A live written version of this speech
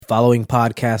following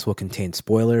podcast will contain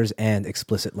spoilers and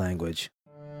explicit language.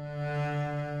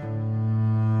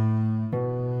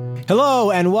 Hello,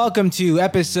 and welcome to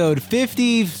episode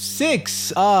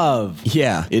 56 of...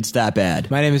 Yeah, it's that bad.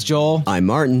 My name is Joel. I'm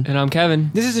Martin. And I'm Kevin.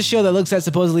 This is a show that looks at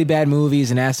supposedly bad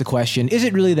movies and asks the question, is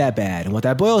it really that bad? And what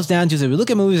that boils down to is that we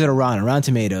look at movies that are on Rotten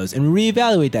Tomatoes and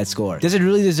reevaluate that score. Does it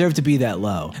really deserve to be that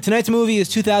low? Tonight's movie is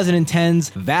 2010's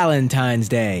Valentine's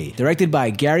Day, directed by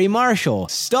Gary Marshall,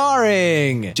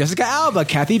 starring Jessica Alba,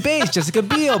 Kathy Bates, Jessica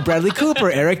Biel, Bradley Cooper,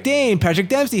 Eric Dane, Patrick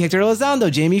Dempsey, Hector Elizondo,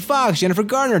 Jamie Foxx, Jennifer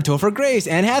Garner, Topher Grace,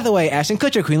 Anne Hathaway, Ashton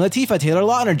Kutcher, Queen Latifah, Taylor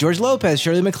Lautner, George Lopez,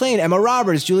 Shirley MacLaine, Emma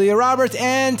Roberts, Julia Roberts,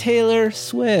 and Taylor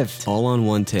Swift. All on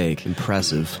one take.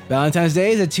 Impressive. Valentine's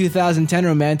Day is a 2010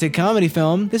 romantic comedy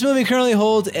film. This movie currently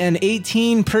holds an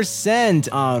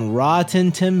 18% on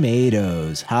Rotten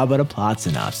Tomatoes. How about a plot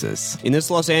synopsis? In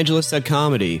this Los Angeles set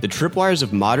comedy, the tripwires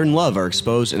of modern love are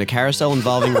exposed in a carousel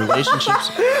involving relationships...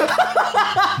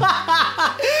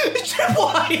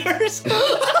 Tripwires!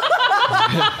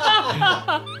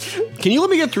 Can you let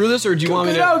me get through this, or do you want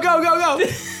me to... Go!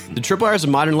 The tripwires of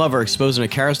modern love are exposed in a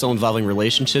carousel involving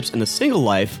relationships and the single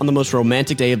life on the most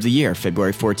romantic day of the year,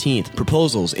 February 14th.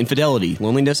 Proposals, infidelity,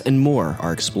 loneliness, and more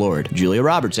are explored. Julia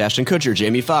Roberts, Ashton Kutcher,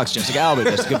 Jamie Foxx, Jessica Alba,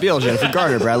 Jessica Biel, Jennifer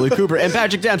Garner, Bradley Cooper, and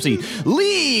Patrick Dempsey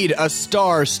lead a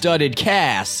star-studded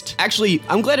cast. Actually,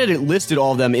 I'm glad that it listed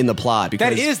all of them in the plot. Because,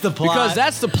 That is the plot. Because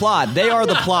that's the plot. They are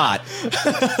the plot.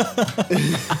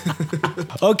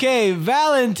 Okay,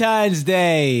 Valentine's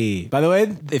Day. By the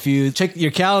way, if you check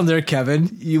your calendar, Kevin,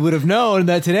 you would have known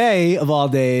that today, of all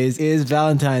days, is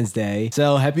Valentine's Day.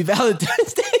 So, happy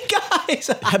Valentine's Day, guys!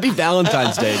 Happy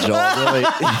Valentine's Day, Joel.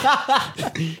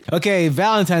 Really. Okay,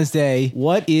 Valentine's Day.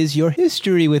 What is your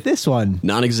history with this one?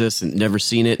 Non-existent. Never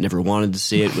seen it. Never wanted to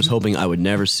see it. Was hoping I would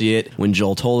never see it. When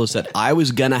Joel told us that I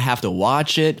was gonna have to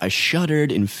watch it, I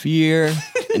shuddered in fear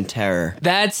and terror.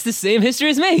 That's the same history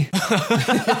as me.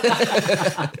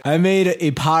 I made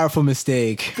a powerful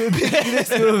mistake picking this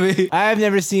movie. I've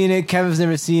never seen it. Kevin's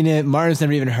never seen it. Martin's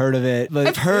never even heard of it. But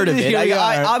I've heard of it. here we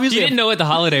I are. obviously You didn't know what the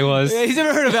holiday was. Yeah, he's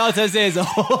never heard of Valentine's Day as a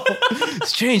whole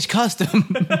strange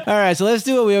custom. All right, so let's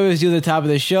do what we always do at the top of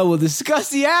the show. We'll discuss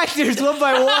the actors one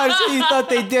by one. See you thought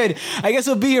they did. I guess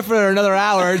we'll be here for another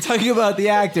hour talking about the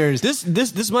actors.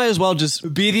 This might as well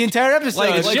just Be the entire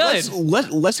episode.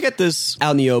 let's get this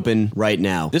out in the open right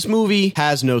now. This movie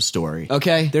has no story.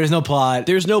 Okay? There's no plot.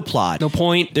 There's no plot. No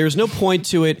point. There's no point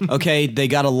to it. Okay, they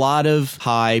got a lot of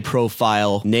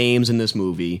high-profile names in this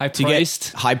movie.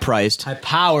 High-priced. High-priced.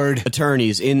 High-powered.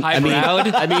 Attorneys in. High-browed.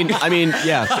 I mean,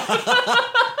 yeah.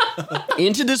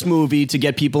 Into this movie to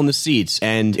get people in the seats,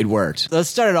 and it worked. Let's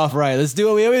start it off right. Let's do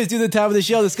what we always do at the top of the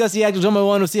show. Discuss the actors one by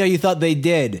one. We'll see how you thought they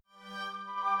did.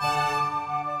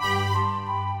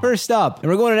 First up,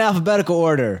 and we're going in alphabetical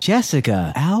order,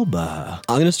 Jessica Alba.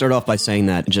 I'm going to start off by saying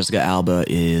that Jessica Alba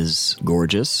is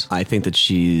gorgeous. I think that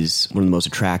she's one of the most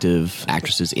attractive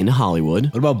actresses in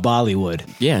Hollywood. What about Bollywood?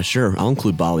 Yeah, sure. I'll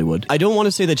include Bollywood. I don't want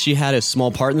to say that she had a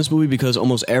small part in this movie because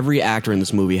almost every actor in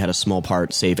this movie had a small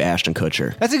part, save Ashton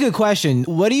Kutcher. That's a good question.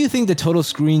 What do you think the total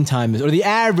screen time is, or the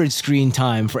average screen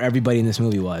time for everybody in this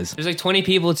movie was? There's like 20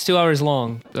 people. It's 2 hours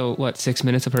long. So what, 6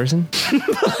 minutes a person?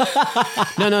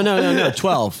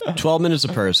 No. 12 minutes a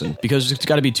person, because it's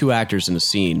got to be 2 actors in a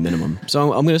scene minimum.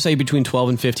 So I'm going to say between 12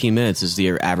 and 15 minutes is the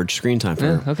average screen time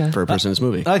for a person in this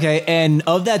movie. Okay, and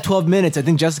of that 12 minutes, I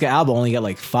think Jessica Alba only got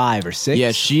like 5 or 6.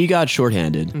 Yeah, she got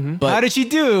shorthanded. But how did she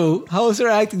do? How was her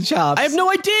acting chops? I have no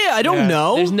idea. I don't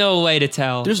know. There's no way to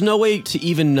tell. There's no way to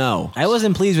even know. I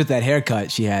wasn't pleased with that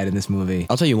haircut she had in this movie.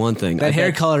 I'll tell you one thing. That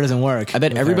hair color doesn't work. I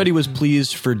bet with everybody her. was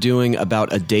pleased for doing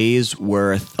about a day's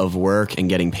worth of work and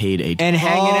getting paid a And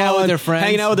hanging out with their friends.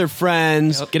 Hanging out with their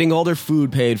friends, getting all their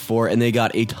food paid for, and they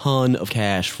got a ton of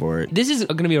cash for it. This is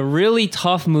going to be a really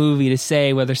tough movie to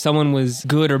say whether someone was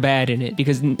good or bad in it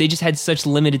because they just had such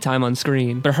limited time on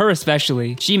screen. But her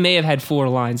especially, she may have had 4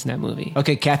 lines in that movie.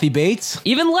 Okay, Kathy Bates?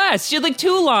 Even less. She had like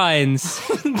 2 lines.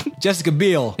 Jessica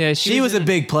Biel. Yeah, she was a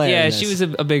big player. Yeah, in she this.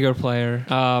 was a bigger player.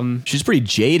 She's pretty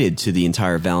jaded to the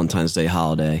entire Valentine's Day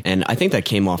holiday, and I think that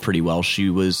came off pretty well.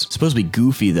 She was supposed to be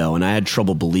goofy, though, and I had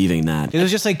trouble believing that. It was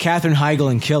just like Katherine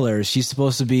Heigl in Killers. She's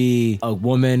supposed to be a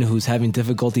woman who's having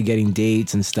difficulty getting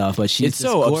dates and stuff, but she's It's this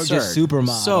so gorgeous absurd.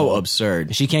 supermodel. So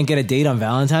absurd. She can't get a date on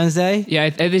Valentine's Day? Yeah,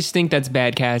 I just think that's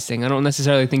bad casting. I don't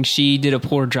necessarily think she did a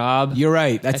poor job. You're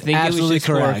right. That's I think absolutely it was just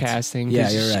correct. poor casting. Yeah,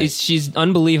 'Cause you're right. She's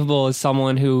unbelievable as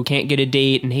someone who can't get a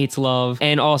date and hates love,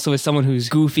 and also as someone who's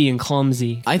goofy and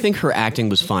clumsy. I think her acting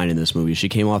was fine in this movie. She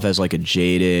came off as like a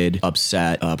jaded,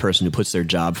 upset person who puts their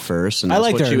job first, and I that's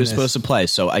liked what her she in was this. supposed to play.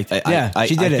 So I Yeah,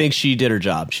 she did it. think she did her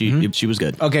job. She was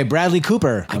good. Okay, Bradley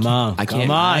Cooper. Come on. I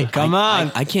can't, Come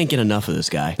on. I can't get enough of this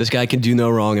guy. This guy can do no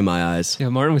wrong in my eyes. Yeah,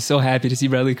 Martin was so happy to see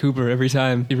Bradley Cooper every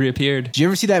time he reappeared. Did you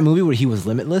ever see that movie where he was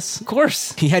limitless? Of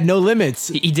course. He had no limits.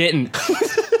 He didn't.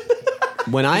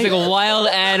 When I He's like a wild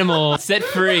animal set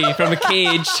free from a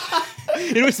cage.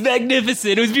 It was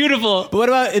magnificent. It was beautiful. But what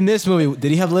about in this movie?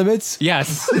 Did he have limits?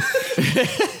 Yes.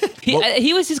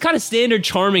 He was his kind of standard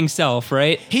charming self,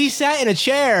 right? He sat in a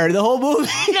chair the whole movie.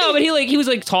 No, but he was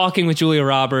like talking with Julia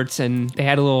Roberts, and they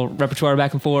had a little repertoire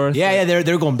back and forth. Yeah, they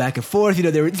were going back and forth. You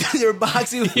know, they were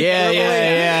boxing.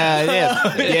 Yeah.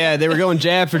 They were going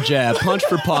jab for jab, punch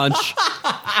for punch,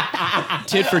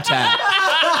 tit for tat.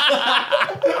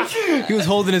 He was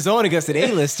holding his own against an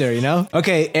A-lister, you know?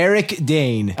 Okay, Eric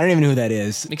Dane. I don't even know who that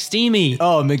is. McSteamy.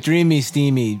 Oh, McDreamy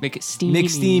Steamy.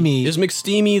 McSteamy. Is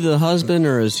McSteamy the husband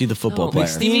or is he the football player?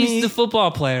 McSteamy's the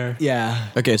football player. Yeah.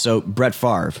 Okay, so Brett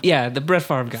Favre. Yeah, the Brett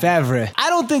Favre guy. Favre. I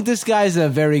don't think this guy's a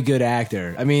very good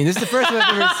actor. I mean, this is the first time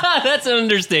I've ever... That's an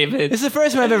understatement. This is the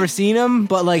first time I've ever seen him,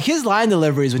 but like his line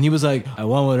deliveries when he was like, I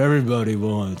want what everybody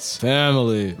wants.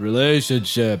 Family,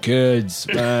 relationship, kids.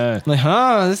 I'm like,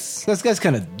 huh? This guy's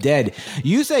kind of dead.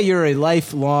 You say you're a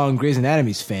lifelong Grey's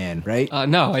Anatomy's fan, right?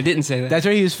 No, I didn't say that. That's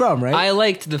where he was from, right? I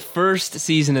liked the first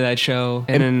season of that show,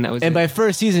 and then that was And it. by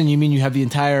first season, you mean you have the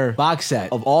entire box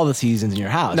set of all the seasons in your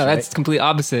house, No, right? that's complete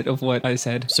opposite of what I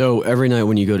said. So every night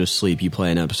when you go to sleep, you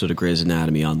play an episode of Grey's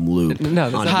Anatomy on loop. No,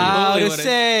 that's on not How totally to what I-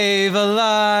 save a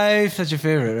life. That's your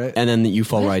favorite, right? and then you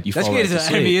fall right. You That's fall right Grey's to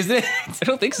Anatomy, sleep. isn't it? I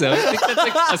don't think so. I think that's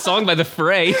like a song by The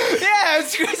Fray. Yeah,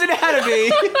 it's Grey's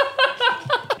Anatomy.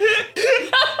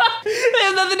 They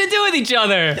have nothing to do with each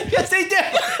other. Yes, they do.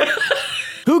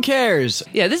 Who cares?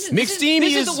 Yeah, this is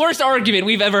McSteamy the worst argument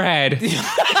we've ever had.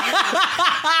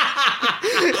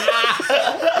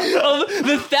 Of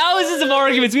the thousands of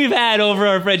arguments we've had over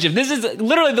our friendship, this is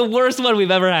literally the worst one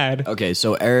we've ever had. Okay,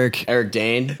 so Eric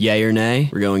Dane, yay or nay?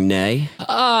 We're going nay.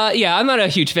 Yeah, I'm not a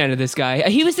huge fan of this guy.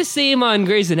 He was the same on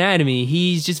Grey's Anatomy.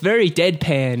 He's just very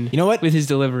deadpan. You know what? With his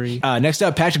delivery. Next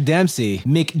up, Patrick Dempsey,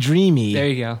 McDreamy. There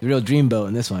you go. The real dreamboat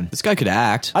in this one. This guy could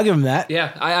act. I'll give him that.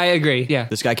 Yeah, I agree. Yeah.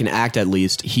 This guy can act at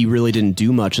least. He really didn't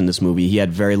do much in this movie. He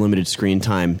had very limited screen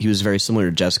time. He was very similar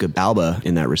to Jessica Alba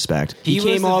in that respect. He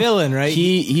was the villain, right?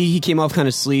 He came off kind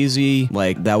of sleazy.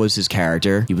 Like, that was his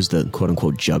character. He was the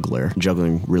quote-unquote juggler,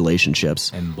 juggling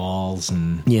relationships. And balls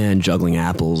and... Yeah, and juggling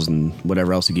apples and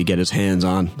whatever else he could get his hands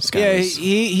on. This guy Yeah, was-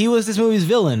 he was this movie's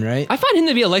villain, right? I find him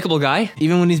to be a likable guy.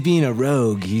 Even when he's being a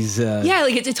rogue, he's... Yeah,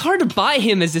 like it's hard to buy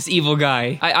him as this evil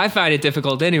guy. I find it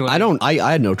difficult anyway.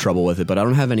 I had no trouble with it, but I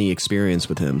don't have any experience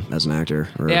with him as an actor.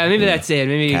 Or, Yeah, maybe that's it.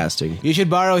 Maybe casting. You should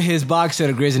borrow his box set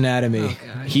of Grey's Anatomy.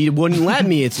 He wouldn't let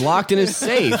me. It's locked in his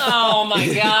safe. Oh my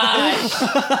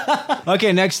gosh.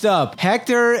 Okay, next up,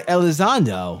 Hector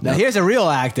Elizondo. Now, here's a real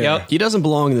actor. Yep. He doesn't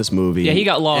belong in this movie. Yeah, he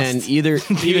got lost. And either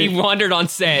He wandered on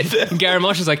set. And Gary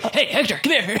Marsh was like, "Hey, Hector,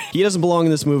 come here." he doesn't belong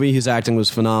in this movie. His acting was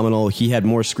phenomenal. He had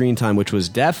more screen time, which was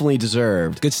definitely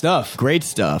deserved. Good stuff. Great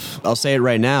stuff. I'll say it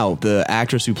right now. The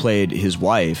actress who played his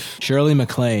wife, Shirley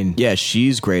MacLaine. yeah,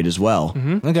 she's great as well.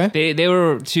 Okay. They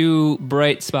were two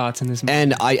bright spots in this movie.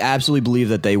 And I absolutely believe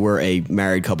that they were a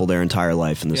married couple their entire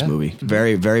life in this movie.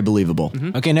 Very, very believable.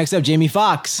 Okay, next up, Jamie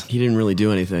Foxx. He didn't really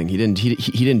do anything. He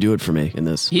didn't do it for me in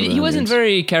this. He wasn't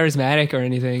very charismatic or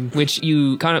anything, which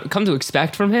you kind of come to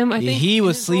expect from him, I think. He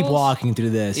was in his roles. sleepwalking through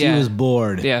this. Yeah. He was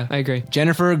bored. Yeah, I agree.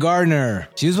 Jennifer Gardner.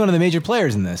 She was one of the major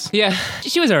players in this. Yeah,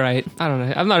 she was all right. I don't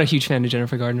know. I'm not a huge fan of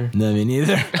Jennifer Gardner. No, me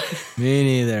neither. Me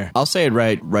neither. I'll say it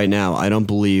right now. I don't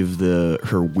believe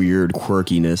her weird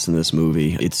quirkiness in this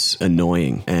movie. It's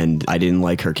annoying, and I didn't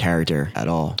like her character at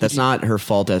all. That's not her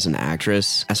fault as an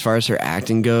actress. As far as her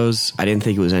acting goes, I didn't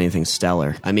think it was anything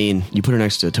stellar. I mean, you put her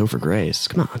next to Topher Grace.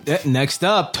 Come on, Next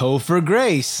up, Topher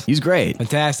Grace. he's great.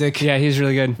 Fantastic. Yeah, he's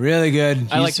really good. Really good.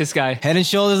 I like this guy. Head and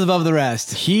shoulders above the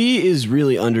rest. He is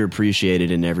really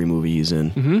underappreciated in every movie he's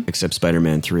in, except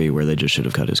Spider-Man 3, where they just should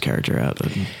have cut his character out.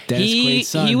 But Dennis He Quaid's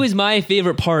son. was my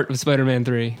favorite part of Spider-Man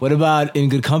 3. What about In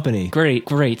Good Company?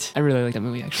 Great. I really like that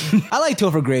movie, actually. I like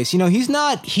Topher Grace. You know,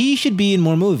 he should be in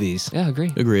more movies. Yeah,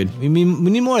 agree. agreed. We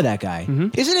need more of that guy.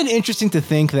 Isn't it interesting to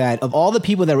think that of all the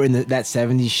people that were in that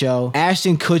 70s show,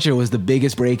 Ashton Kutcher was the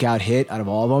biggest breakout hit out of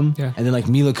all of them? Yeah. And then like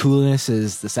Mila Kunis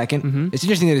is the second? right? It's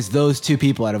interesting that it's those two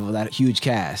people out of that huge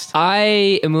cast.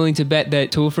 I am willing to bet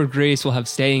that Topher Grace will have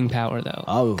staying power, though.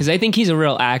 Oh. Because I think he's a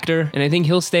real actor, and I think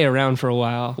he'll stay around for a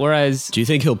while. Whereas, Do you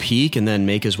think he'll peak and then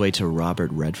make his way to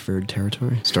Robert Redford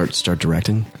territory? Start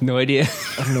directing? no idea.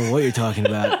 I don't know what you're talking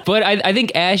about. But I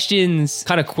think Ashton's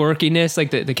kind of quirkiness,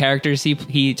 like the characters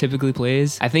he typically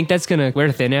plays, I think that's going to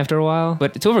wear thin after a while.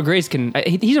 But Topher Grace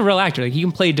he's a real actor. Like, he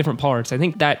can play different parts. I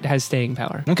think that has staying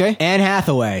power. Okay. Anne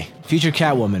Hathaway, future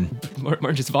Catwoman.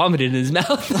 Martin just vomited in his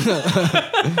mouth.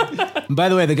 By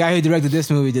the way, the guy who directed this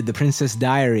movie did The Princess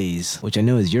Diaries, which I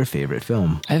know is your favorite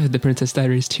film. I have The Princess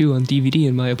Diaries 2 on DVD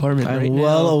in my apartment right I'm now.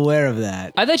 well aware of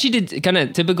that. I thought she did kind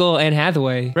of typical Anne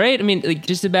Hathaway, right? I mean, like,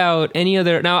 just about any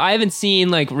other... Now, I haven't seen,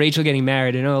 like, Rachel getting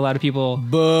married. I know a lot of people...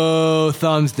 Boo,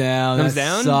 thumbs down. Thumbs That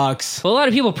down? sucks. Well, a lot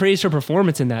of people praised her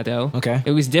performance in that, though. Okay.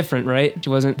 It was different, right? She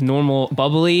wasn't normal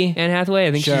bubbly Anne Hathaway.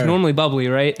 I think Sure. she's normally bubbly,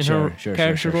 right? In her Sure,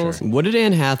 character roles. What did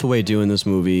Anne Hathaway do in this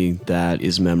movie that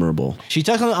is memorable? She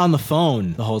talked on the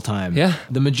phone the whole time. Yeah.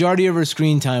 The majority of her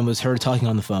screen time was her talking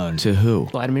on the phone. To who?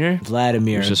 Vladimir?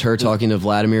 Vladimir. It's just her talking to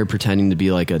Vladimir, pretending to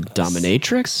be like a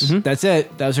dominatrix? That's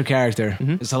it. That was her character.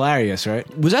 It's hilarious, right?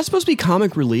 Was that supposed to be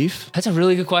comic relief? That's a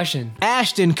really good question.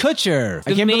 Ashton Kutcher. I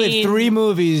The can't believe main- 3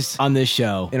 movies on this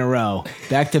show in a row.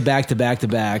 Back to back to back to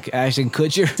back. Ashton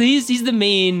Kutcher. So he's the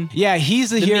main... Yeah, he's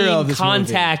the The hero main of this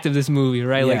contact of this movie,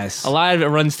 right? Yes. Like, a lot of it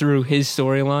runs through his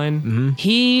storyline.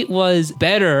 He was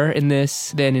better in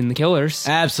this than in The Killers.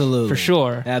 movie. Absolutely. For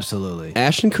sure. Absolutely.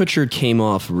 Ashton Kutcher came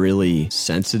off really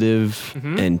sensitive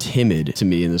and timid to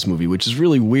me in this movie, which is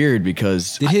really weird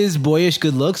because Did his boyish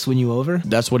good looks win you over?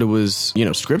 that's what it was,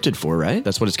 scripted for, right?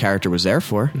 That's what his character was there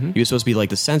for. He was supposed to be like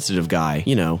the sensitive guy,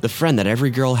 the friend that every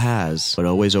girl has, but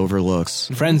always overlooks.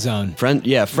 Friend zone.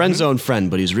 Friend zone friend,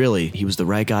 but he was the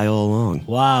right guy all along.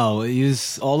 Wow, he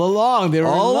was all along. They were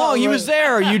All in love, along, he right? was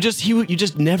there. You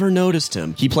just never noticed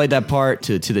him. He played that part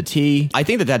to the T. I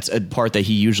think that's a part that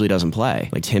he usually doesn't play,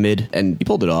 like timid, and he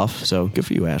pulled it off. So good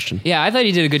for you, Ashton. Yeah, I thought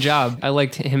he did a good job. I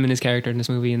liked him and his character in this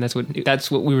movie, and that's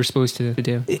what we were supposed to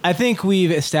do. I think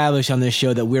we've established on this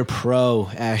show that we're pro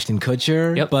Ashton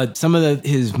Kutcher, Yep. but some of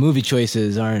his movie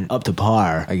choices aren't up to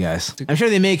par, I guess. I'm sure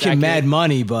they make him mad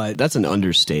money, but That's an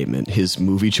understatement. His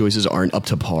movie choices aren't up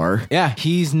to par. yeah,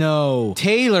 he's no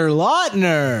Taylor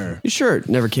Lautner. You sure it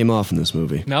never came off in this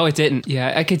movie? No, it didn't.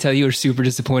 Yeah, I could tell you were super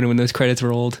disappointed when those credits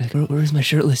rolled. Like, where's my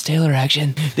shirtless Taylor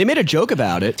action? They made a joke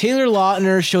about it. Taylor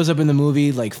Lautner shows up in the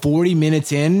movie like 40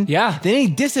 minutes in. Yeah. Then he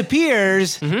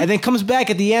disappears and then comes back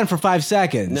at the end for 5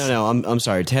 seconds. No, I'm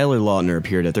sorry. Taylor Lautner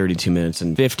appeared at 32 minutes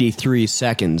and 53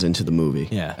 seconds into the movie.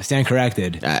 Yeah, I stand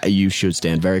corrected. You should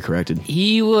stand very corrected.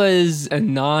 He was a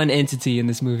non-entity in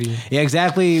this movie. Yeah,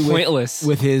 exactly. Pointless.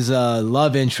 With his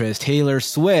love interest, Taylor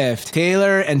Swift.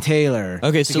 Taylor and Taylor.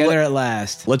 Okay, so together at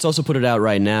last. Let's also put it out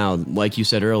right now. Like you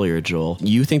said earlier, Joel,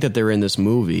 you think that they're in this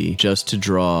movie just to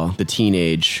draw the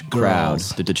teenage crowd, Girls.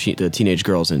 the teenage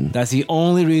girls in. That's the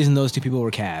only reason those two people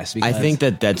were cast. I because think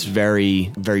that's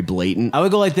very, very blatant. I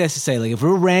would go like this to say, like, if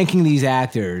we're ranking these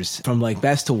actors from like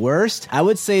best to worst, I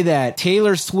would say that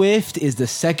Taylor Swift is the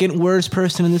second worst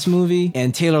person in this movie,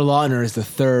 and Taylor Lautner is the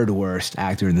third worst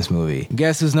actor in this movie.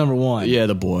 Guess who's number 1? Yeah,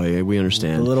 the boy. We The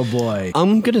understand. little boy.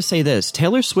 I'm gonna say this: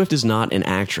 Taylor Swift is not an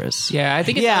actress. Yeah, I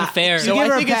think it's unfair. So give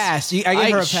her a think it's- pass. I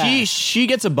give her a pass. She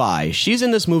gets a buy. She's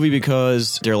in this movie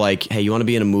because they're like, hey, you want to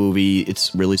be in a movie?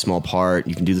 It's a really small part.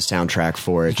 You can do the soundtrack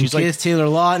for it. She's like, Kiss Taylor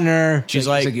Lautner. She's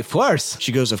like- of course.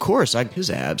 she goes, of course. His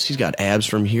abs. He's got abs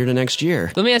from here to next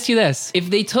year. Let me ask you this. If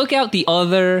they took out the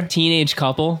other teenage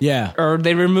couple, Yeah. or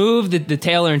they removed the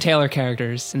Taylor and Taylor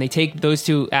characters, and they take those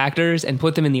two actors and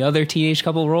put them in the other teenage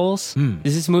couple roles,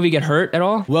 does this movie get hurt at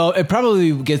all? Well, it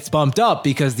probably gets bumped up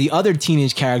because the other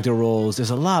teenage character roles, there's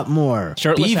a lot more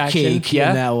Shirtless action, beefcake yeah.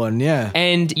 in that one. Yeah.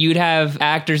 And you'd have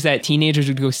actors that teenagers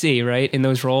would go see, right, in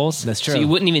those roles. That's true. So you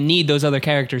wouldn't even need those other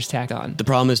characters tacked on. The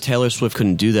problem is Taylor Swift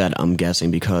couldn't do that, I'm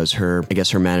guessing, because her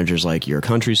manager's like, you're a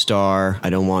country star. I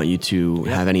don't want you to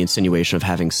have any insinuation of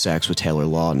having sex with Taylor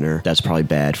Lautner. That's probably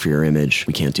bad for your image.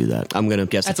 We can't do that. I'm going to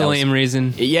guess That's that a was- lame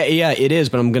reason. Yeah, it is,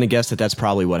 but I'm going to guess that that's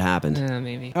probably what happened.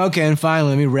 Maybe. Okay, and finally,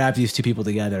 let me wrap these two people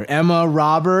together. Emma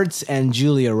Roberts and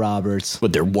Julia Roberts.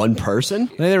 But they're one person?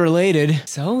 They're related.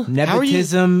 So?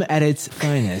 Nepotism at its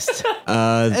finest.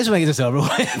 Let's just make this over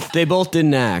with. They both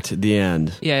didn't act at the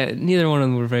end. Yeah, neither one of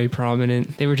them were very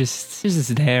prominent. They were just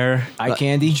there. Eye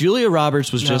candy? Julia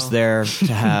Roberts was No. just there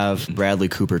to have Bradley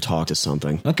Cooper talk to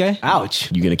something. Okay.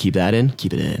 Ouch. You gonna keep that in?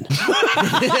 Keep it in.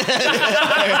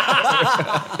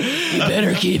 You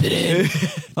better keep it in.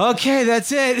 Okay,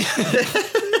 that's it.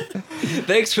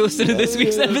 Thanks for listening to this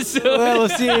week's episode. Well, we'll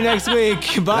see you next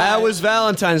week. Bye. That was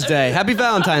Valentine's Day. Happy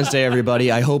Valentine's Day,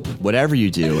 everybody. I hope whatever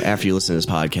you do after you listen to this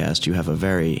podcast, you have a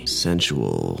very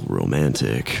sensual,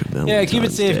 romantic Valentine's Yeah, keep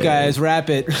it safe, Day. guys. Wrap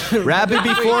it. Wrap it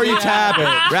before you tap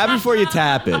it. Wrap it before you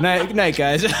tap it. Night,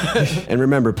 guys. And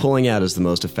remember, pulling out is the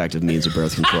most effective means of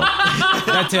birth control.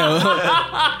 That too.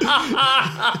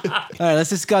 All right, let's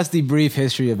discuss the brief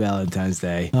history of Valentine's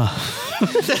Day.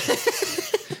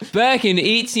 Back in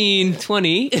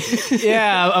 1820.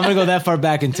 Yeah, I'm going to go that far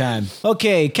back in time.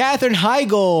 Okay, Katherine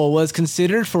Heigl was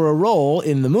considered for a role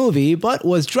in the movie, but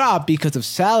was dropped because of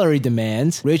salary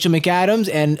demands. Rachel McAdams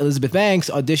and Elizabeth Banks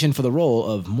auditioned for the role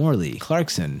of Morley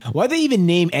Clarkson. Why'd they even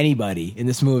name anybody in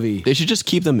this movie? They should just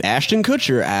keep them Ashton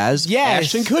Kutcher as Yes.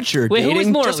 Ashton Kutcher. Wait, who was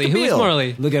dating Morley? Jessica Who was Biel.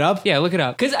 Morley? Look it up. Yeah, look it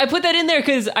up. Because I put that in there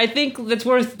because I think that's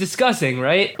worth discussing,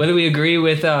 right? Whether we agree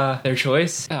with their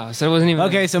choice. Oh, so it wasn't even...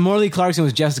 Okay, so Morley Clarkson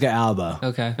was Jessica Alba.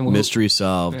 Okay. And Mystery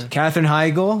solved. Katherine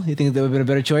Heigl, you think that would have been a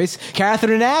better choice?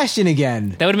 Catherine Ashton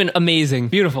again. That would have been amazing.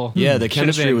 Beautiful. Yeah, the Should've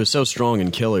chemistry been. was so strong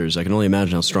in Killers. I can only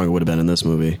imagine how strong it would have been in this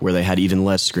movie, where they had even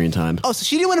less screen time. Oh, so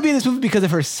she didn't want to be in this movie because of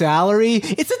her salary?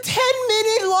 It's a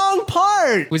 10-minute long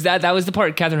part. Was that was the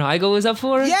part Katherine Heigl was up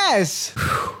for? Yes.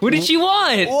 What did she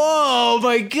want? Whoa,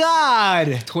 my God.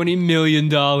 $20 million.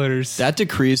 That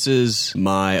decreases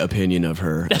my opinion of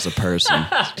her as a person.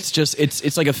 It's just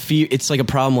it's like a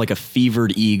problem, like a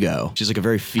fevered ego. She's like a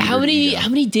very fevered ego. How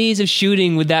many days of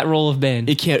shooting would that role have been?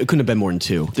 It couldn't have been more than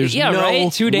 2. There's Yeah, no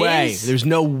right? 2 days? way. There's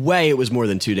no way it was more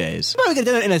than 2 days. Probably could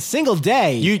have done it in a single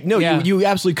day. Yeah. You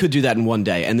absolutely could do that in one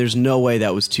day, and there's no way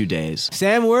that was 2 days.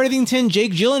 Sam Worthington,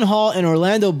 Jake Gyllenhaal, and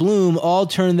Orlando Bloom all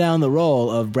turned down the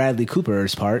role of Bradley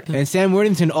Cooper's part. And Sam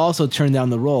Worthington also turned down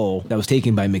the role that was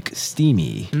taken by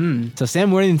McSteamy. So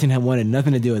Sam Worthington had wanted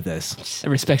nothing to do with this. I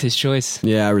respect his choice.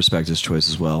 Yeah, I respect his choice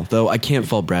as well. Though I can't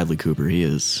fault Bradley Cooper. He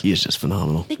is just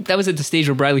phenomenal. I think that was at the stage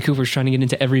where Bradley Cooper was trying to get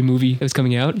into every movie that was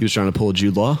coming out. He was trying to pull a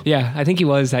Jude Law. Yeah, I think he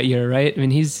was that year, right? I mean,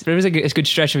 there was a good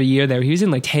stretch of a year there. He was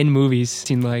in like 10 movies,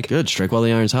 seemed like. Good, strike while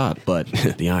the iron's hot. But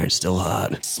the iron's still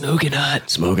hot. Smoking hot.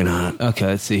 Smoking hot. Okay,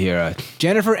 let's see here.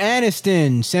 Jennifer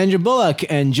Aniston, Sandra Bullock,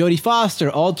 and Jodie Foster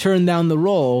all turned down the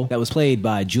role that was played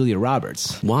by Julia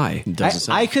Roberts. Why? It doesn't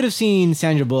say. I could have seen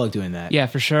Sandra Bullock doing that. Yeah,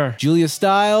 for sure. Julia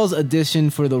Stiles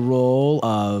auditioned for the role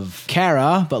of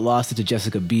Kara, but lost it to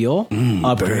Jessica Biel.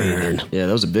 Upgrade. Yeah,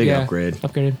 that was a big Yeah, upgrade.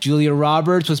 Upgraded. Julia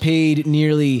Roberts was paid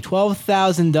nearly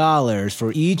 $12,000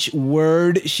 for each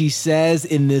word she says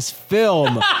in this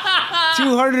film.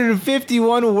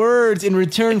 251 words in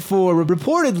return for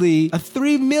reportedly a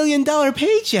 $3 million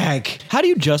paycheck. How do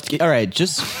you all right,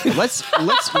 just let's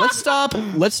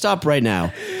stop right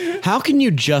now. How can you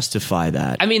justify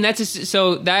that? I mean, that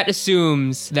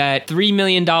assumes that $3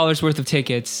 million worth of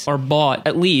tickets are bought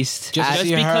at least Just just to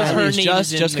see because her- her It's name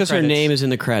just is in the because her credits. name is in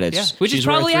the credits. Yeah, which is She's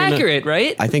worth probably $3 million. accurate,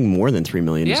 right? I think more than $3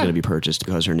 million is Yeah. going to be purchased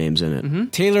because her name's in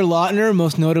it. Taylor Lautner,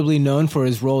 most notably known for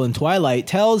his role in Twilight,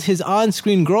 tells his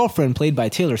on-screen girlfriend, played by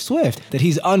Taylor Swift, that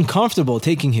he's uncomfortable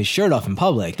taking his shirt off in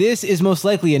public. This is most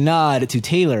likely a nod to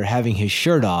Taylor having his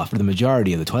shirt off for the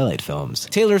majority of the Twilight films.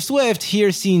 Taylor Swift,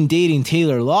 here seen dating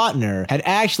Taylor Lautner, had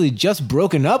actually just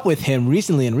broken up with him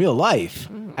recently in real life.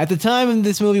 At the time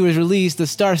this movie was released, the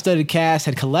star-studded cast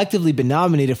had collectively been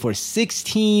nominated for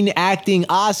 16 acting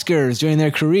Oscars during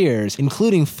their careers,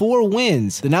 including 4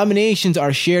 wins. The nominations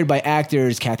are shared by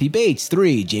actors Kathy Bates,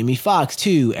 3, Jamie Foxx,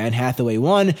 2, Anne Hathaway,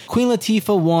 1, Queen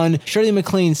Latifah, 1, Shirley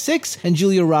MacLaine, 6, and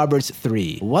Julia Roberts,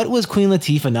 3. What was Queen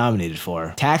Latifah nominated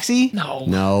for? Taxi?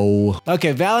 No.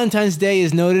 Okay, Valentine's Day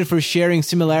is noted for sharing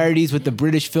similarities with the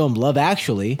British film Love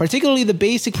Actually, particularly the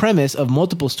basic premise of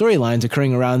multiple storylines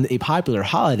occurring around a popular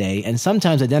holiday and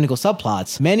sometimes identical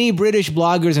subplots. Many British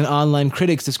bloggers and online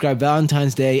critics describe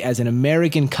Valentine's Day as an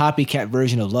American copycat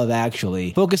version of Love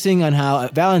Actually, focusing on how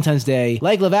Valentine's Day,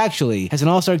 like Love Actually, has an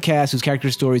all-star cast whose character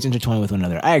stories intertwine with one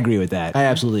another. I agree with that. I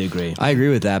absolutely agree. I agree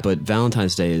with that, but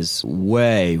Valentine's Day is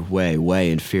way, way, way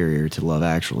inferior to Love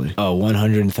Actually. Oh,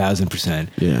 100,000%.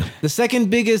 Yeah. The second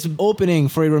biggest opening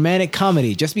for a romantic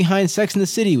comedy, just behind Sex and the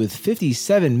City with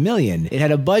 $57 million. It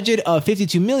had a budget of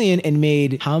 $52 million and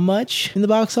made how much in the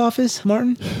box office,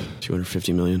 Martin?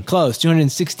 $250 million. Close,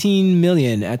 $216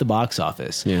 million at the box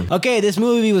office. Yeah. Okay, this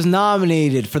movie was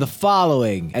nominated for the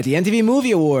following. At the MTV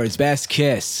Movie Awards, Best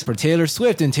Kiss for Taylor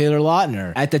Swift and Taylor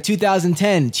Lautner. At the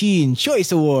 2010 Teen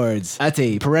Choice Awards. That's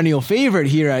a perennial favorite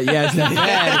here at Yes Not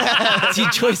Bad. Teen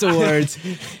Choice Awards.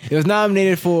 It was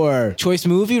nominated for Choice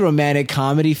Movie, Romantic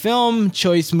Comedy Film,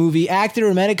 Choice Movie Actor,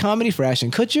 Romantic Comedy for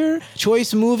Ashton Kutcher,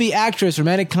 Choice Movie Actress,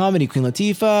 Romantic Comedy, Queen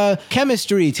Latifah,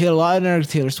 Chemistry, Taylor Lautner, Lautner,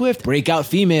 Taylor Swift. Breakout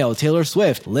female, Taylor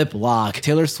Swift. Lip lock,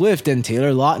 Taylor Swift and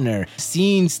Taylor Lautner.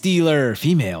 Scene stealer,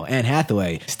 female, Anne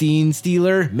Hathaway. Scene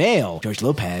stealer, male, George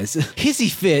Lopez. Hissy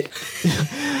fit.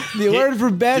 The award for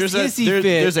best hissy fit.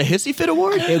 There's a hissy fit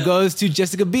award? It goes to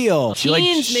Jessica Biel.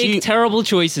 Teens make terrible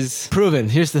choices. Proven.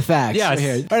 Here's the facts. Yes. Right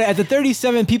here. All right, at the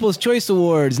 37 People's Choice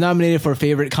Awards, nominated for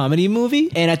favorite comedy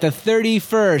movie, and at the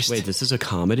 31st. Wait, this is a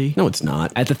comedy? No, it's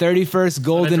not. At the 31st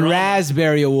Golden drama.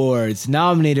 Raspberry Awards,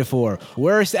 nominated for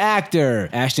Worst Actor,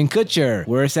 Ashton Kutcher.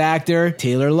 Worst Actor,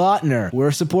 Taylor Lautner.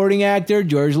 Worst Supporting Actor,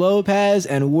 George Lopez.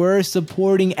 And Worst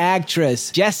Supporting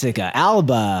Actress, Jessica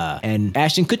Alba. And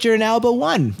Ashton Kutcher and Alba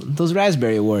won those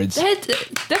Raspberry Awards.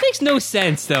 That makes no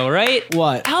sense, though, right?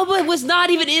 What? Alba was not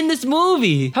even in this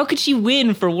movie. How could she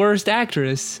win for worst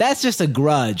actress? That's just a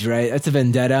grudge, right? That's a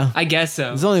vendetta. I guess so.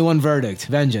 There's only one verdict: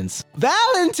 vengeance.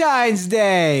 Valentine's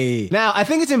Day! Now, I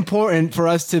think it's important for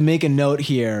us to make a note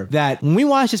here that when we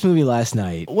watched this movie last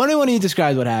night, one of you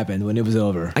described what happened when it was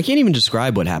over. I can't even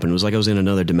describe what happened. It was like I was in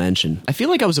another dimension. I feel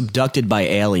like I was abducted by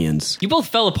aliens. You both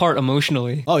fell apart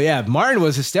emotionally. Oh yeah, Martin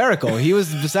was hysterical. He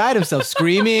was beside himself,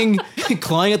 screaming,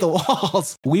 clawing at the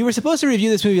walls. We were supposed to review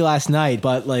this movie last night,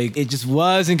 but like it just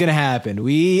wasn't gonna happen.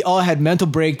 We all had mental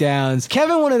breakdowns.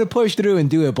 Kevin wanted to push through and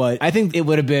do it, but I think it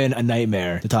would have been a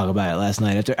nightmare to talk about it last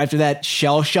night. After that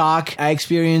shell shock I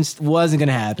experienced, wasn't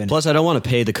gonna happen. Plus, I don't want to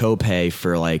pay the copay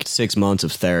for like 6 months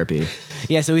of therapy.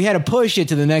 Yeah, so we had to push it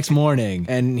to the next morning,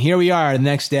 and here we are the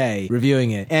next day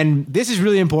reviewing it. And this is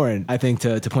really important, I think,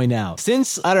 to point out.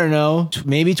 Since, I don't know,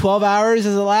 maybe 12 hours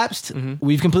has elapsed,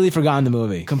 we've completely forgotten the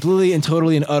movie. Completely and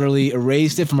totally and utterly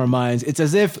erased it from our minds. It's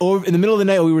as if in the middle of the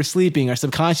night while we were sleeping, our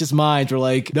subconscious minds were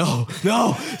like, no,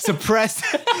 suppress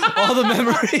all the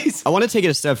memories. I want to take it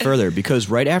a step further because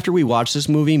right after we watched this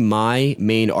movie, my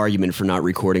main argument for not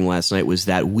recording last night was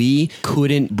that we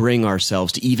couldn't bring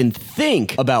ourselves to even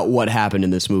think about what happened in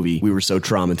this movie. We were so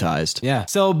traumatized. Yeah.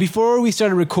 So before we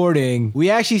started recording, we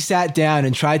actually sat down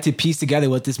and tried to piece together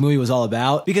what this movie was all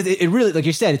about because it really, like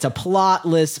you said, it's a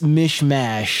plotless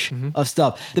mishmash of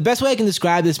stuff. The best way I can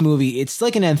describe this movie, it's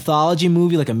like an anthology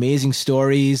movie like Amazing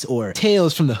Stories or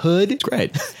Tales from the Hood.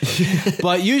 Great.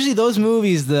 But usually those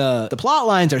movies, the plot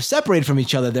lines are separated from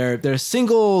each other. They're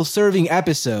single serving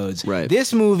episodes. Right.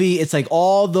 This movie, it's like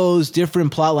all those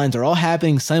different plot lines are all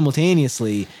happening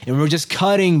simultaneously, and we're just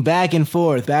cutting back and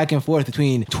forth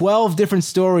between 12 different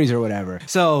stories or whatever.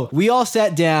 So we all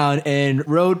sat down and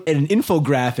wrote an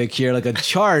infographic here, like a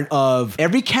chart of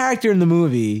every character in the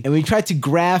movie, and we tried to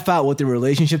graph out what their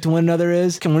relationship to one another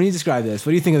is. Come on, when you describe this,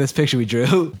 what do you think of this picture we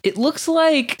drew? It looks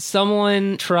like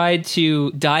someone tried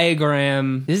to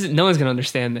diagram. No one's gonna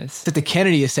understand this. It's like the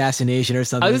Kennedy assassination or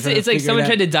something. I was gonna say, it's like someone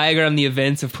tried to diagram the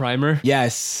events of Primer.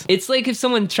 Yes. It's like if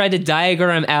someone tried to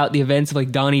diagram out the events of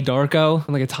like Donnie Darko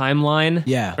on like a timeline.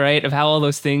 Yeah. Right? Of how all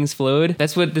those things flowed.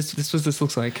 That's what this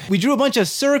looks like. We drew a bunch of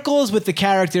circles with the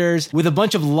characters with a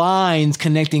bunch of lines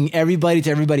connecting everybody to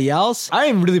everybody else. I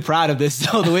am really proud of this,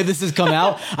 though, the way this has come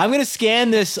out. I'm going to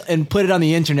scan this and put it on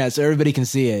the internet so everybody can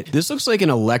see it. This looks like an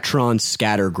electron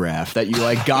scatter graph that you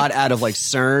like got out of like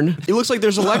CERN. It looks like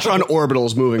there's electron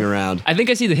orbitals moving around. I think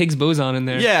I see the Higgs boson in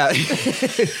there. Yeah.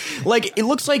 Like, it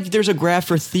looks like there's a graph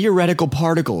for theoretical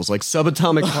particles, like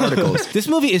subatomic particles. This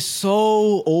movie is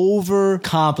so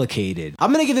overcomplicated.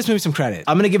 I'm going to give this movie some credit.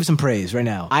 I'm going to give it some praise right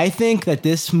now. I think that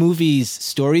this movie's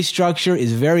story structure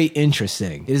is very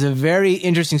interesting. It is a very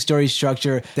interesting story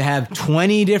structure to have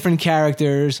 20 different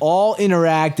characters all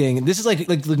interacting. This is like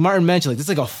Martin mentioned, like this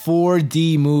is like a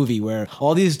 4D movie where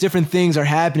all these different things are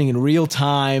happening in real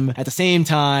time at the same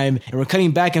time, and we're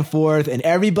cutting back and forth, and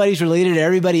everybody's related to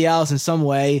everybody else in some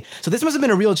way. So this must have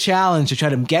been a real challenge to try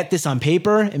to get this on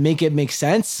paper and make it make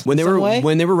sense. When they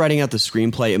were writing out the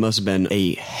screenplay, it must have been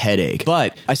a headache.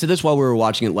 But I said this while we were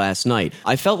watching it last night.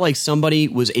 I felt like somebody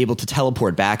was able to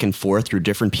teleport back and forth through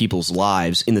different people's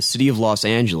lives in the city of Los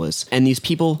Angeles, and these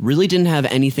people really didn't have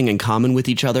anything in common with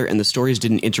each other, and the stories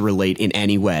didn't interrelate in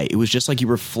any way. It was just like you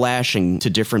were flashing to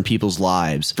different people's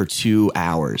lives for 2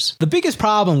 hours. The biggest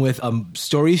problem with a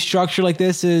story structure like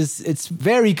this is it's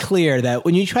very clear that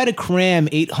when you try to cram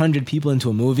 800 people into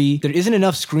a movie, there isn't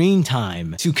enough screen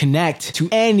time to connect to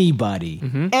anybody.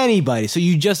 Anybody. So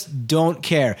you just don't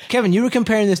care. Kevin, you were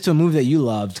comparing this to a movie that you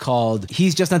loved called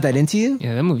He's Just Not That Into You?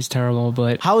 Yeah, that movie's terrible,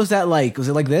 but... How was that like? Was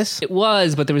it like this? It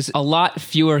was, but there was a lot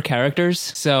fewer characters,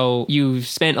 so you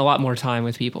spent a lot more time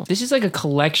with people. This is like a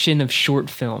collection of short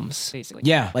films, basically.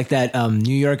 Yeah, like that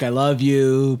New York, I Love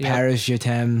You, Yep. Paris, Je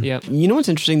T'aime. Yep. You know what's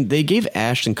interesting? They gave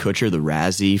Ashton Kutcher the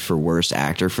Razzie for Worst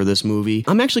Actor for this movie,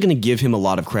 I'm actually going to give him a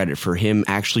lot of credit for him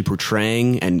actually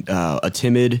portraying a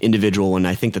timid individual, and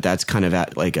I think that that's kind of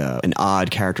an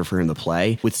odd character for him to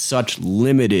play with such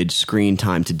limited screen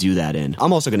time to do that in.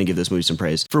 I'm also going to give this movie some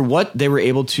praise for what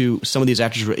some of these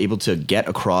actors were able to get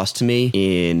across to me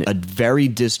in a very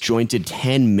disjointed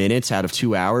 10 minutes out of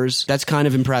 2 hours. That's kind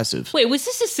of impressive. Wait, was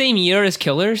this the same year as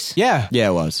Killers? Yeah. Yeah,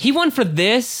 it was. He won for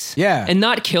this? Yeah. And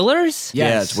not Killers?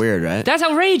 Yes. Yeah, it's weird, right? That's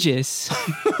outrageous.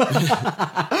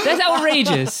 That's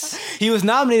outrageous. He was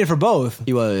nominated for both.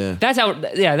 He was,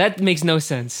 yeah. Yeah, that makes no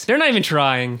sense. They're not even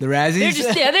trying. The Razzies?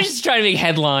 They're just trying to make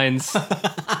headlines.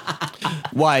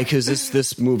 Why? Because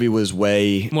this movie was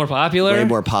way More popular? way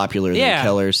more popular Yeah. than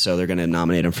Killers, so they're going to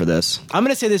nominate him for this. I'm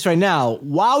going to say this right now.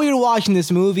 While we were watching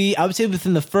this movie, I would say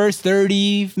within the first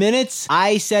 30 minutes,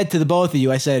 I said to the both of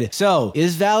you, I said, so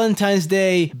is Valentine's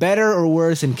Day better or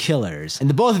worse than Killers? And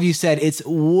the both of you said it's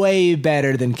way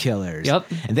better than Killers. Yep.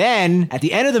 And then at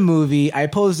the end of the movie, I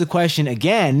posed the question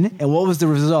again, and what was the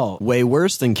result? Way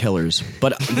worse than Killers.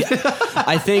 But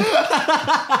I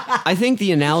think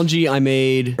the analogy I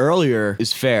made earlier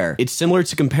is fair. It's similar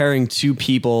to comparing two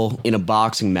people in a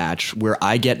boxing match where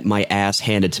I get my ass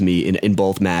handed to me in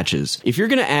both matches. If you're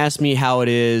going to ask me how it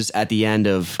is at the end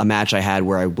of a match I had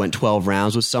where I went 12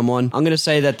 rounds with someone, I'm going to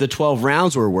say that the 12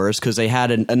 rounds were worse because they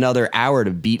had another hour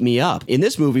to beat me up. In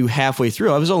this movie, halfway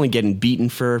through, I was only getting beaten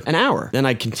for an hour. Then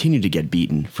I continued to get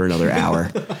beaten for another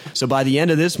hour. So by the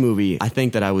end of this movie, I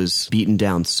think that I was beaten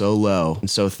down so low and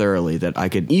so thoroughly that I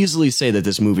could easily say that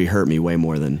this movie hurt me way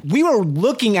more than... We were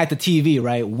looking at the TV,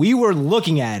 right? We were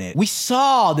looking at it. We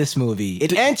saw this movie.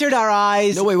 It entered our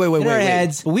eyes, No, wait, in our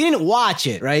heads, but we didn't watch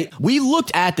it, right? We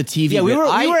looked at the TV. Yeah, we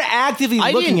but were actively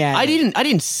looking at it. I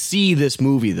didn't see this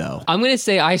movie though. I'm going to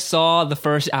say I saw the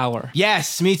first hour.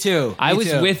 Yes, me too. I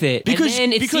was with it. Because-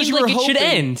 and then it because seemed you were like it should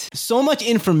hoping- end. So much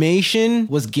information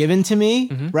was given to me,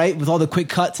 right, with all the quick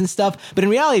cuts and stuff, but in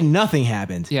reality, nothing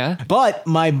happened. Yeah. But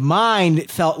my mind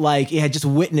felt like it had just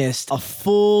witnessed a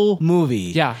full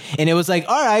movie. Yeah. And it was like,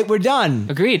 all right, we're done.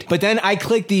 Agreed. But then I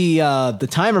clicked the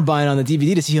timer button on the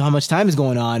DVD to see how much time is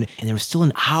going on, and there was still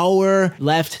an hour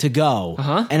left to go.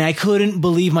 Uh-huh. And I couldn't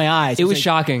believe my eyes. It was like,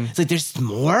 shocking. It's like, there's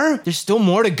more? There's still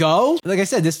more to go? Like I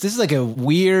said, this is like a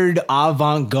weird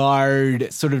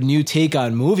avant-garde sort of new take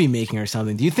on movie making or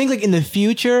something. Do you think like in the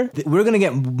future that we're going to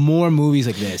get more movies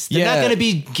like this? They're not Yeah. going to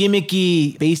be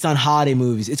gimmicky based on holiday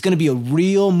movies. It's going to be a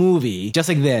real movie just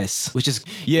like this, which is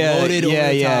loaded over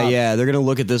the top. They're gonna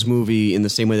look at this movie in the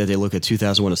same way that they look at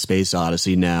 2001: A Space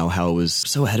Odyssey now, how it was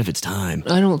so ahead of its time.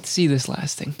 I don't see this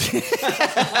lasting.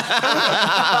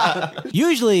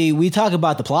 Usually we talk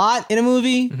about the plot in a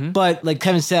movie, Mm-hmm. but like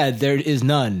Kevin said, there is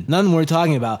none we're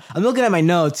talking about. I'm looking at my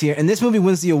notes here, and this movie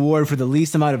wins the award for the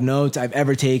least amount of notes I've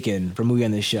ever taken for a movie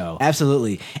on this show.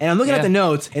 Absolutely. And I'm looking at Yeah. the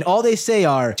notes, and all they say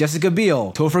are Jessica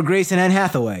Biel, Topher Grace, and Anne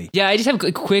Hathaway. Yeah, I just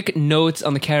have quick notes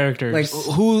on the characters. Like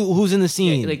who's in the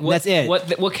scene? Like what, That's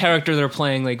it. What character they're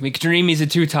playing. Like McDreamy's a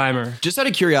two-timer. Just out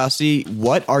of curiosity,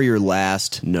 what are your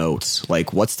last notes?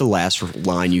 Like, what's the last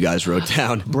line you guys wrote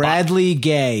down? Bradley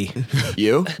Gay.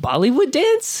 You? Bollywood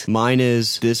dance? Mine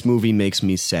is, this movie makes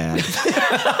me sad.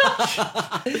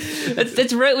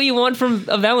 That's right what you want from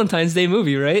a Valentine's Day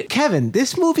movie, right? Kevin,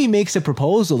 this movie makes a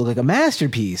proposal look like a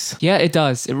masterpiece. Yeah, it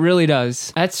does. It really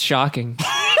does. That's shocking.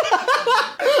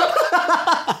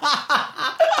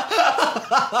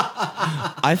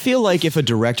 I feel like if a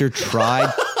director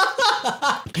tried...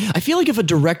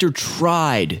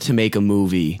 to make a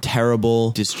movie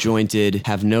terrible, disjointed,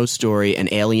 have no story,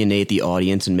 and alienate the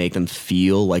audience and make them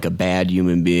feel like a bad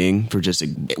human being for just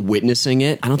witnessing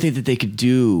it, I don't think that they could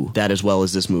do that as well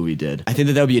as this movie did. I think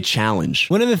that would be a challenge.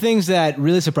 One of the things that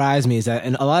really surprised me is that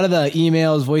in a lot of the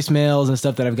emails, voicemails, and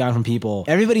stuff that I've gotten from people,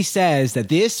 everybody says that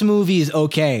this movie is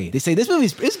okay. They say this movie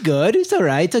is good, it's all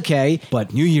right, it's okay,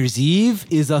 but New Year's Eve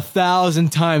is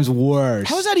 1,000 times worse.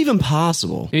 How is that even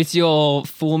possible? It's your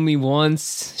fool me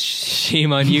once,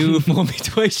 shame on you. Fool me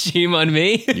twice, shame on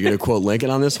me. You're gonna quote Lincoln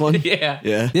on this one? Yeah.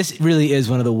 Yeah. This really is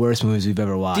one of the worst movies we've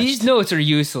ever watched. These notes are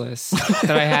useless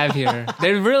that I have here.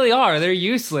 They really are. They're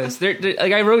useless. They're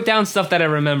like I wrote down stuff that I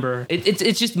remember.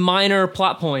 It's just minor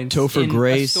plot points. Topher in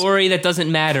Grace. a story that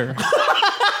doesn't matter.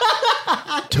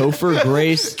 Topher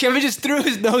Grace. Kevin just threw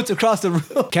his notes across the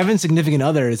room. Kevin's significant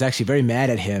other is actually very mad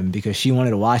at him because she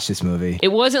wanted to watch this movie. It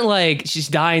wasn't like she's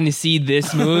dying to see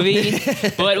this movie,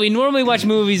 but we normally watch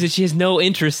movies that she has no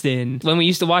interest in. When we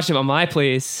used to watch them at my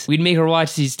place, we'd make her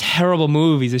watch these terrible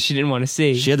movies that she didn't want to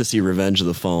see. She had to see Revenge of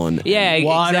the Fallen. Yeah,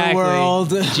 Waterworld.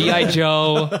 exactly. G.I.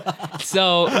 Joe.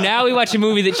 So now we watch a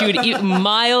movie that she would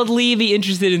mildly be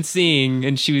interested in seeing,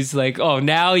 and she was like, oh,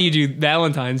 now you do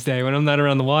Valentine's Day when I'm not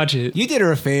around to watch it. You did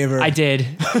her a favor. I did,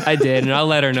 and I'll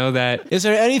let her know that. Is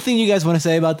there anything you guys want to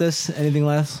say about this? Anything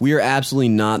less? We are absolutely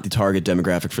not the target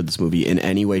demographic for this movie in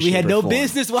any way, shape, We had or no form.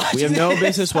 business watching We have no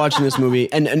business watching this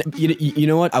movie. And you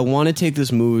know what? I want to take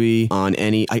this movie on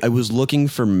any... I was looking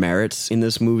for merits in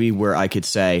this movie where I could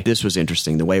say, this was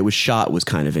interesting. The way it was shot was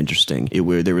kind of interesting.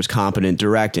 There was competent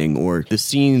directing, or the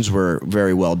scenes were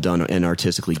very well done and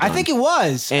artistically done. I think it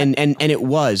was. And it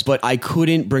was, but I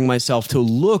couldn't bring myself to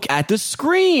look at the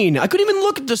screen. I couldn't even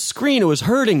look at the screen. It was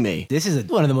hurting me. This is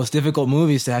one of the most difficult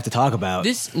movies to have to talk about.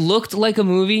 This looked like a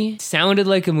movie, sounded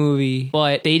like a movie,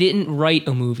 but they didn't write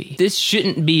a movie. This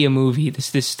shouldn't be a movie,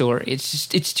 this story.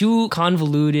 It's too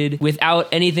convoluted without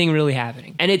anything really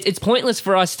happening. And it's pointless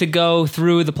for us to go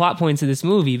through the plot points of this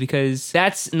movie because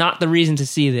that's not the reason to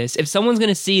see this. If someone's going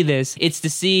to see this, it's to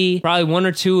see probably one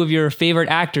or two of your favorite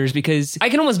actors because I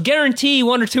can almost guarantee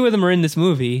one or two of them are in this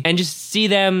movie and just see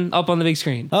them up on the big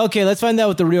screen. Okay, let's find out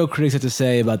what the real critics have to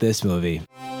say about this movie.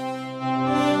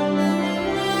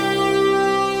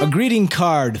 A greeting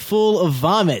card full of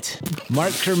vomit.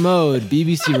 Mark Kermode,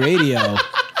 BBC Radio.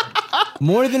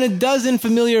 More than a dozen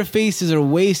familiar faces are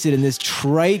wasted in this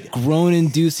trite,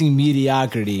 groan-inducing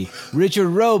mediocrity. Richard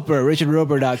Roper,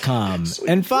 richardroper.com.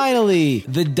 And finally,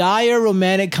 the dire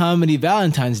romantic comedy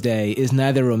Valentine's Day is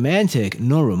neither romantic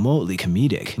nor remotely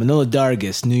comedic. Manola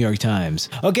Dargis, New York Times.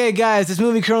 Okay, guys, this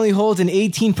movie currently holds an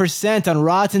 18% on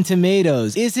Rotten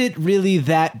Tomatoes. Is it really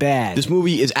that bad? This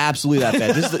movie is absolutely that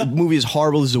bad. This movie is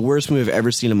horrible. This is the worst movie I've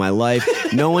ever seen in my life.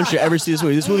 No one should ever see this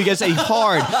movie. This movie gets a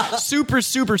hard, super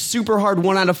hard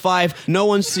 1 out of 5. No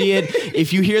one see it.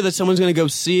 If you hear that someone's going to go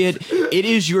see it, it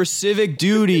is your civic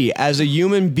duty as a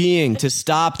human being to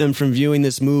stop them from viewing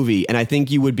this movie. And I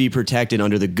think you would be protected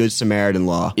under the Good Samaritan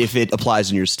law if it applies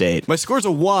in your state. My score's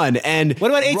a 1. And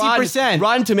what about 18%?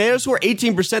 Rotten Tomatoes score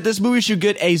 18%. This movie should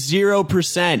get a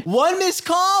 0%. One Missed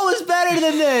Call was better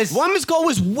than this. One Missed Call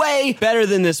was way better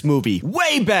than this movie.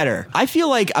 Way better. I feel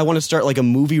like I want to start like a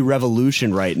movie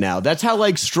revolution right now. That's how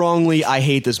like strongly I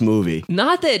hate this movie.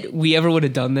 Not that we ever would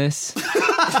have done this.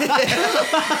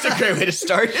 That's a great way to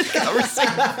start this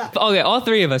conversation. Okay, all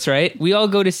three of us, right? We all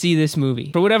go to see this movie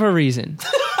for whatever reason.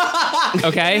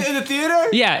 Okay? In the theater?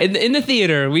 Yeah, in the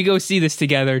theater, we go see this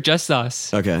together, just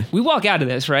us. Okay. We walk out of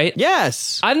this, right?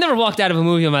 Yes. I've never walked out of a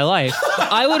movie in my life.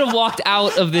 I would have walked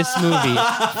out of this movie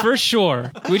for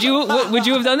sure. Would you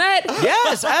have done that?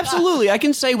 Yes, absolutely. I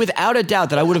can say without a doubt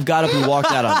that I would have got up and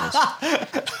walked out on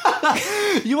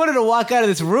this. You wanted to walk out of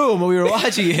this room when we were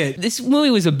watching it. This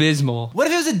movie was abysmal. What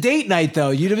if it was a date night, though?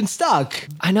 You'd have been stuck.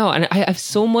 I know, and I have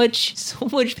so much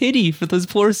pity for those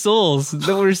poor souls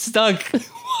that were stuck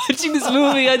watching this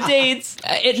movie on dates.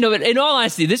 No, but in all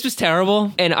honesty, this was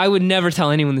terrible, and I would never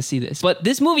tell anyone to see this. But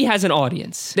this movie has an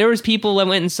audience. There was people that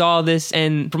went and saw this,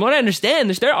 and from what I understand,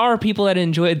 there are people that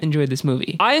enjoyed this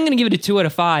movie. I am going to give it a 2 out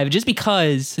of 5, just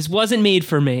because this wasn't made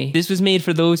for me. This was made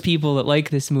for those people that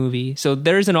like this movie, so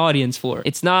there's an audience for it.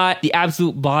 It's not the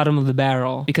absolute bottom of the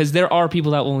barrel, because there are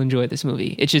people that will enjoy this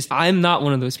movie. It's just, I'm not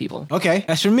one of those people. Okay.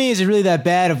 As for me, is it really that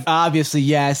bad? Obviously,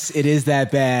 yes, it is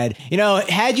that bad. You know,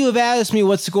 had you have asked me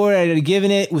what score I would have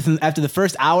given it after the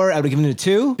first hour, I would have given it a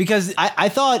 2, because I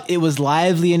thought it was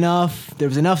lively enough. There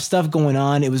was enough stuff going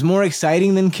on. It was more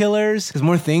exciting than Killers because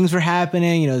more things were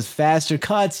happening. You know, it was faster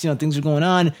cuts. You know, things were going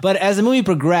on. But as the movie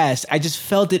progressed, I just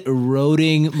felt it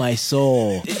eroding my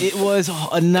soul. It was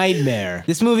a nightmare.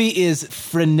 This movie is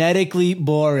frenetically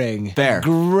boring. Fair.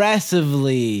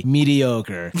 Aggressively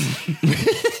mediocre.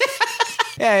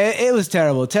 Yeah, it was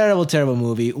terrible. Terrible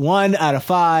movie. 1 out of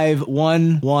 5.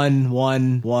 1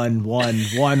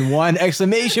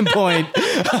 exclamation point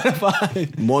out of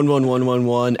 5.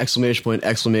 1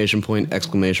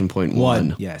 exclamation point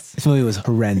 1. Yes. This movie was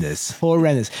horrendous.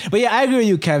 But yeah, I agree with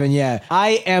you, Kevin. Yeah.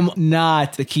 I am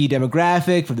not the key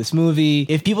demographic for this movie.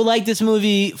 If people like this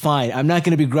movie, fine. I'm not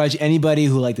going to begrudge anybody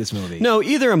who liked this movie. No,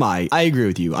 either am I. I agree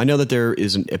with you. I know that there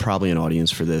is probably an audience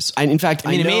for this. In fact,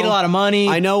 I mean, it made a lot of money.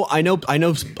 I know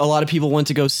know a lot of people went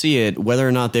to go see it, whether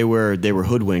or not they were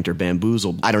hoodwinked or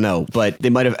bamboozled. I don't know, but they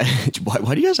might have.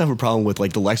 Why do you guys have a problem with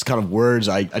like the lexicon of words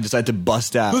I decided to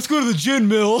bust out? Let's go to the gin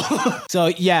mill. So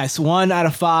yes, 1 out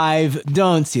of 5.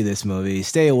 Don't see this movie.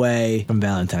 Stay away from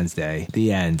Valentine's Day.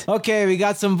 The end. Okay, we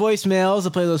got some voicemails.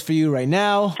 I'll play those for you right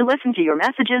now. To listen to your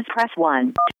messages, press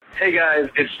 1. Hey guys,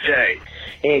 it's Jay.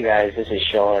 Hey guys, this is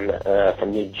Sean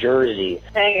from New Jersey.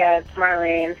 Hey guys, it's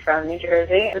Marlene from New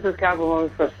Jersey. This is Calvin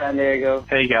from San Diego.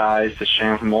 Hey guys, it's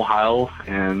Shane from Ohio,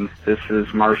 and this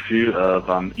is my review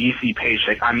of Easy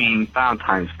Paycheck.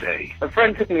 Valentine's Day. A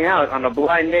friend took me out on a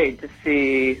blind date to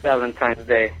see Valentine's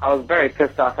Day. I was very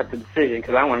pissed off at the decision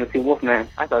because I wanted to see Wolfman.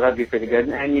 I thought that'd be pretty good,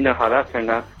 and you know how that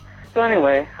turned out. So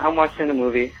anyway, I'm watching a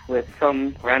movie with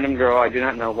some random girl I do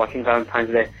not know watching Valentine's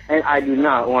Day, and I do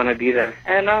not want to be there.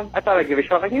 And I thought I'd give it a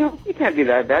shot. Like, you can't be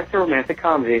that bad. It's a romantic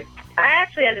comedy. I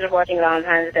actually ended up watching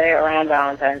Valentine's Day around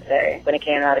Valentine's Day when it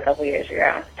came out a couple years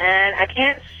ago. And I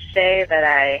can't say that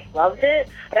I loved it,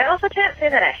 but I also can't say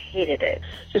that I hated it.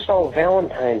 Just saw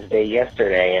Valentine's Day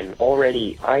yesterday, and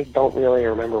already I don't really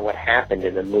remember what happened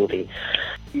in the movie.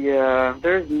 Yeah,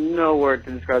 there's no word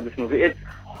to describe this movie. It's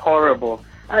horrible.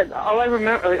 All I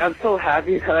remember, I'm so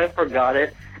happy that I forgot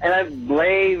it, and I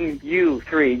blame you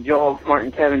three, Joel, Smart,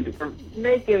 and Kevin, for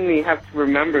making me have to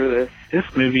remember this. This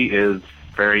movie is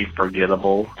very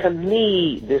forgettable. To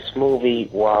me, this movie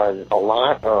was a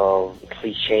lot of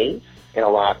cliches and a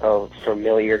lot of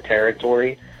familiar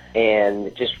territory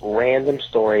and just random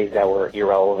stories that were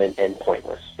irrelevant and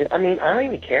pointless. I don't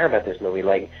even care about this movie.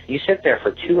 Like, you sit there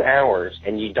for 2 hours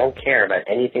and you don't care about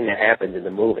anything that happens in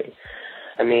the movie.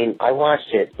 I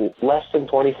watched it less than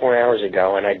 24 hours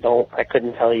ago, and I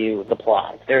couldn't tell you the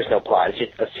plot. There's no plot. It's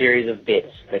just a series of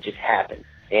bits that just happen,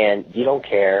 and you don't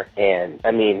care. And,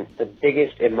 the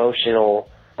biggest emotional,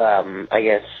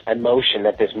 emotion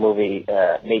that this movie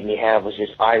made me have was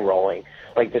just eye-rolling.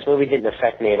 Like, this movie didn't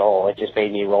affect me at all. It just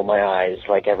made me roll my eyes,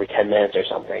 like, every 10 minutes or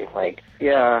something.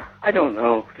 Yeah, I don't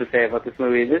know what to say about this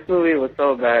movie. This movie was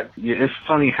so bad. Yeah, it's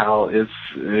funny how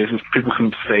people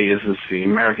can say this is the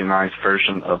Americanized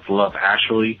version of Love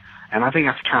Actually, and I think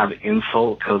that's kind of an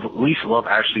insult, because at least Love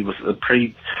Actually was a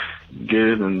pretty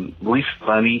good and at least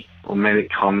funny romantic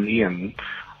comedy, and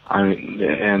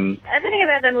everything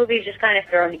about that movie is just kind of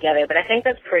thrown together, but I think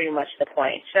that's pretty much the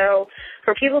point. So,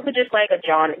 for people who just like a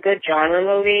good genre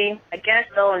movie, I guess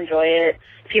they'll enjoy it.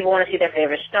 If people want to see their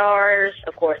favorite stars,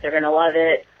 of course they're going to love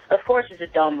it. Of course it's a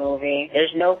dumb movie.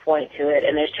 There's no point to it,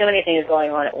 and there's too many things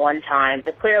going on at one time.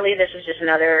 But clearly this is just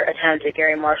another attempt at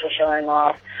Gary Marshall showing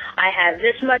off, I have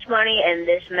this much money and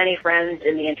this many friends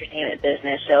in the entertainment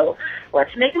business, so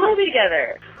let's make a movie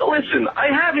together. Listen,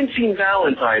 I haven't seen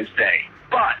Valentine's Day.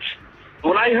 But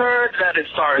when I heard that it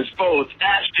stars both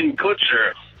Ashton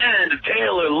Kutcher and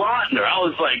Taylor Lautner, I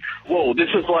was like, whoa, this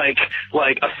is like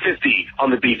a 50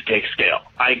 on the beefcake scale.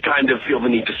 I kind of feel the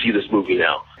need to see this movie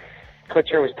now.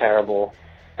 Kutcher was terrible.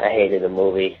 I hated the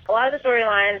movie. A lot of the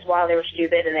storylines, while they were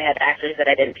stupid and they had actors that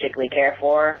I didn't particularly care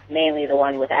for, mainly the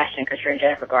one with Ashton Kutcher and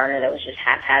Jennifer Garner that was just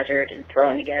haphazard and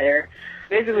thrown together.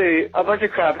 Basically, a bunch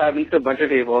of crap happens to a bunch of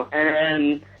people,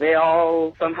 and they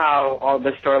all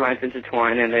the storylines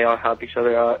intertwine, and they all help each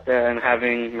other out and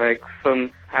having,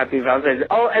 some happy Valentine's.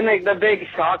 Oh, and, the big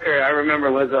shocker I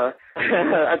remember was,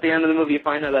 at the end of the movie, you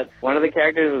find out that one of the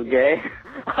characters was gay.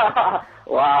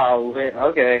 Wow,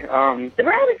 okay. The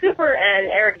Bradley Cooper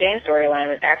and Eric Dane storyline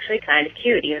was actually kind of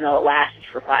cute, even though it lasted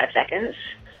for 5 seconds.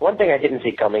 One thing I didn't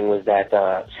see coming was that,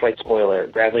 slight spoiler,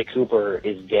 Bradley Cooper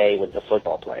is gay with the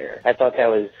football player. I thought that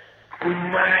was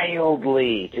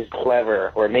mildly just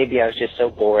clever, or maybe I was just so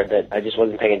bored that I just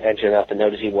wasn't paying attention enough to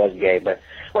notice he was gay, but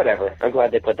whatever. I'm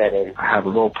glad they put that in. I have a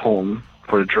little poem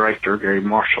for the director, Gary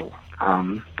Marshall,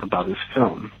 about his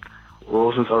film.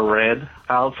 Roses are red,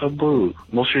 violets are blue.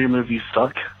 Most of your movies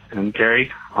suck, and Gary,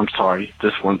 I'm sorry,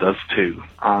 this one does too.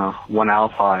 1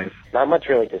 out of 5. Not much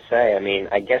really to say.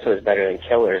 I guess it was better than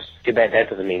Killers. Too bad that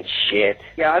doesn't mean shit.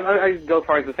 Yeah, I go as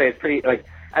far as to say it's pretty,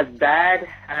 as bad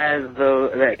as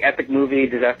the epic movie,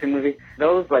 disaster movie,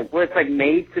 those, where it's,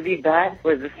 made to be bad,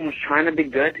 where this one was trying to be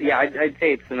good, yeah, I'd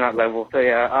say it's in that level. So,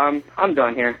 yeah, I'm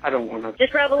done here. I don't want to.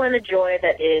 Just revel in the joy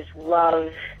that is love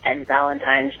and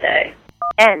Valentine's Day.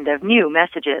 End of new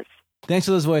messages. Thanks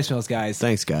for those voicemails, guys.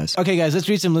 Thanks, guys. Okay, guys, let's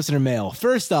read some listener mail.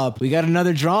 First up, we got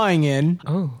another drawing in.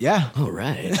 Oh. Yeah. All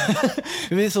right.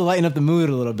 Maybe this will lighten up the mood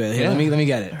a little bit. Here, Yeah. let me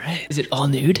get it. All right. Is it all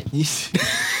nude?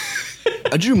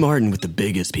 I drew Martin with the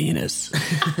biggest penis.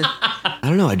 I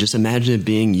don't know, I just imagine it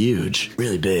being huge.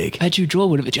 Really big. I drew Joel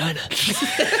with a vagina.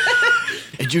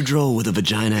 I Did you drool with a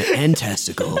vagina and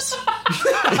testicles?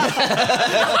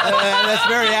 That's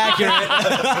very accurate.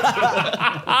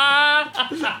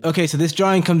 Okay, so this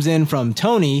drawing comes in from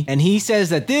Tony, and he says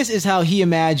that this is how he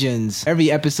imagines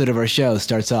every episode of our show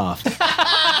starts off.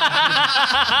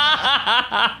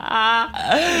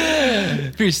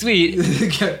 Pretty sweet.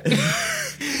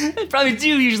 I probably do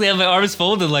usually have my arms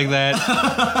folded like that.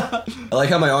 I like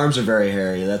how my arms are very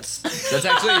hairy. That's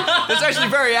actually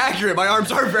very accurate. My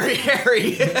arms are very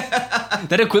hairy.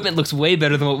 That equipment looks way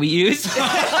better than what we use.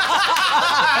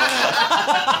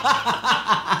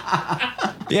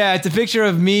 Yeah, it's a picture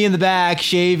of me in the back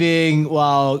shaving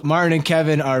while Martin and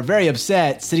Kevin are very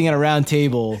upset sitting at a round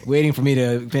table waiting for me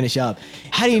to finish up.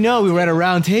 How do you know we were at a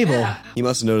round table? You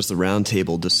must have noticed the round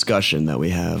table discussion that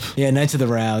we have. Yeah, Knights of the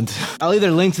Round. I'll either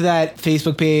link to that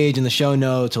Facebook page in the show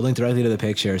notes or link directly to the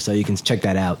picture so you can check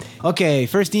that out. Okay,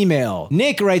 first email.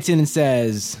 Nick writes in and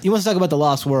says, he wants to talk about the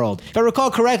Lost World. If I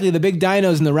recall correctly, the big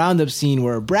dinos in the roundup scene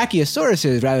were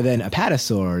brachiosauruses rather than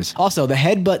apatosaurs. Also, the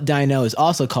headbutt dino is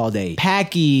also called a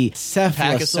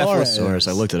Pachycephalosaurus.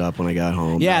 I looked it up when I got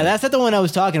home. Yeah, that's not the one I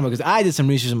was talking about because I did some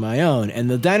research of my own, and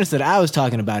the dinosaur that I was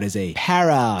talking about is a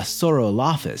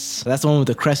Parasaurolophus. That's the one with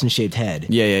the crescent-shaped head.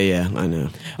 Yeah, I know.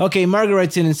 Okay, Margaret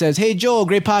writes in and says, hey Joel,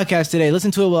 great podcast today. Listen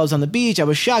to it while I was on the beach. I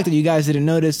was shocked that you guys didn't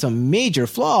notice some major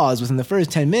flaws within the first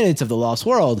 10 minutes of The Lost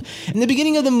World. In the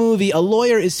beginning of the movie, a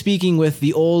lawyer is speaking with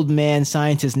the old man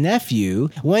scientist's nephew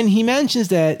when he mentions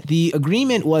that the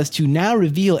agreement was to now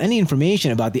reveal any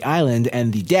information about the island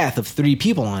and the death of 3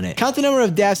 people on it. Count the number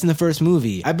of deaths in the first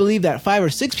movie. I believe that 5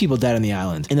 or 6 people died on the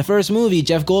island. In the first movie,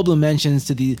 Jeff Goldblum mentions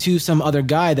to some other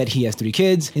guy that he has 3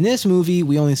 kids. In this movie,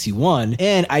 we only see 1,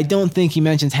 and I don't think he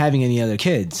mentions having any other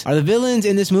kids. Are the villains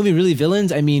in this movie really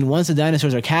villains? I mean, once the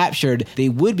dinosaurs are captured, they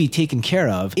would be taken care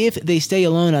of. If they stay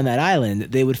alone on that island,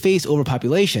 they would face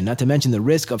overpopulation, not to mention the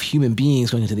risk of human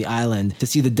beings going into the island to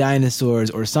see the dinosaurs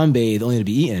or sunbathe only to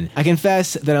be eaten. I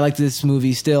confess that I like this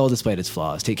movie still, despite its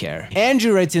flaws. Take care.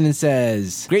 Andrew writes in and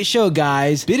says, great show,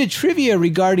 guys. Bit of trivia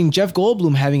regarding Jeff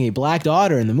Goldblum having a black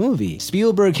daughter in the movie.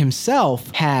 Spielberg himself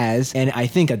has, and I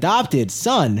think adopted,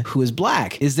 son who is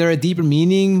black. Is there a deeper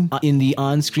meaning in the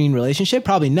on-screen relationship?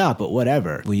 Probably not, but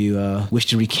whatever. Will you wish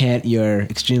to recant your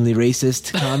extremely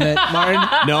racist comment, Martin?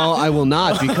 No, I will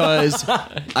not, because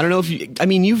I don't know if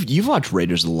you've watched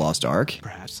Raiders of the Lost Ark.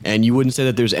 Perhaps. And you wouldn't say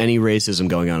that there's any racism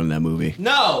going on in that movie.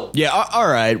 No! Yeah, all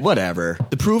right, whatever.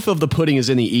 The proof of the pudding is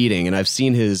in the eating, and I've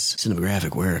seen his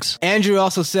cinematographic works. Andrew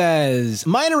also says,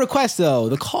 minor request though,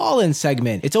 the call-in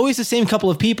segment. It's always the same couple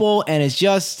of people, and it's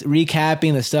just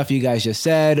recapping the stuff you guys just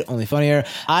said, only funnier.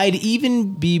 I'd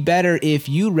even be better if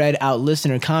you read out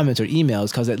listener comments or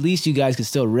emails, because at least you guys could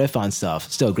still riff on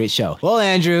stuff. Still, great show. Well,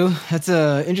 Andrew, that's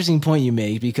an interesting point you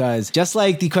make, because just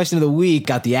like the question of the week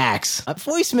got the axe,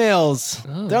 voicemails,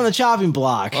 they're on the chopping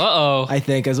block. Uh-oh. I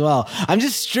think as well. I'm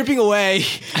just stripping away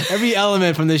every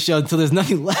element from this show until there's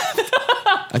nothing left.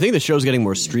 I think the show's getting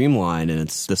more streamlined, and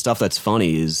it's the stuff that's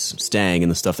funny is staying, and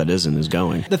the stuff that isn't is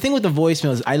going. The thing with the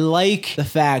voicemails, I like the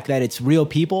fact that it's real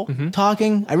people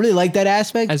talking. I really like that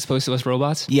aspect. As opposed to us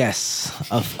robots? Yes,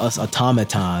 of us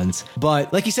automatons.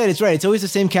 But like you said, it's right. It's always the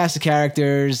same cast of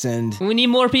characters, and We need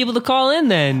more people to call in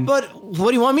then. but what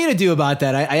do you want me to do about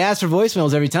that? I ask for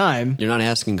voicemails every time. You're not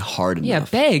asking hard enough. Yeah,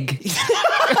 beg.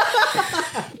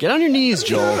 Get on your knees,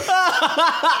 Joel.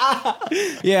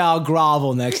 Yeah, I'll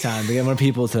grovel next time to get more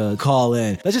people to call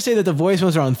in. Let's just say that the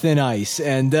voicemails are on thin ice,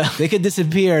 and they could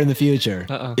disappear in the future.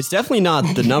 It's definitely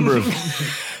not the number of...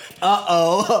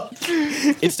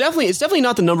 It's definitely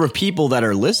not the number of people that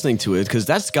are listening to it, because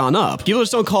that's gone up. People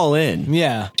just don't call in.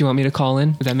 Yeah. Do you want me to call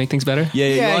in? Would that make things better?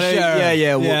 Yeah,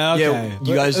 sure. Well, Okay.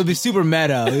 you guys... It'll be super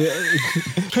meta.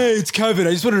 Hey, it's Kevin.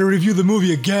 I just wanted to review the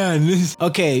movie again.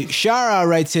 Okay, Shara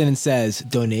writes in and says,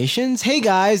 donations? Hey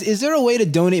guys, is there a way to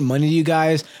donate money to you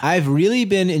guys? I've really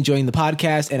been enjoying the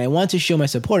podcast, and I want to show my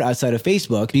support outside of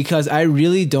Facebook because I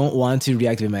really don't want to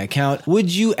reactivate my account.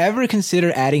 Would you ever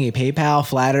consider adding a PayPal,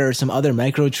 Flatter, or some other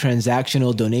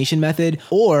microtransactional donation method?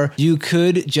 Or you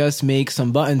could just make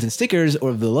some buttons and stickers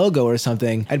or the logo or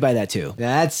something. I'd buy that too.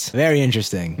 That's very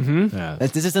interesting. Yeah.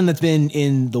 This is something that's been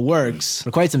in the works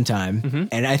for quite some time,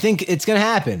 and I think it's going to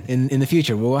happen in the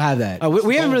future. We'll have that.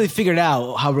 We haven't really figured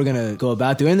out how we're going to go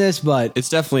about doing this, but It's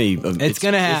definitely... it's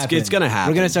going to happen. It's going to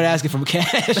happen. We're going to start asking for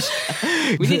cash.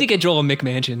 We need to get Joel a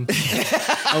McMansion.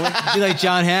 Be like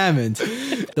John Hammond.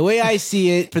 The way I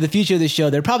see it, for the future of the show,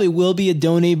 there probably will be a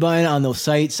donate button on the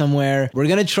site somewhere. We're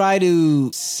going to try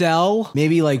to sell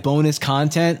maybe like bonus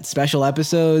content, special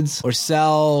episodes, or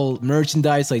sell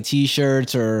merchandise like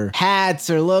t-shirts or hats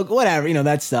or whatever,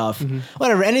 that stuff.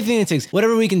 Whatever, anything it takes,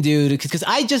 whatever we can do. Because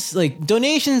I just like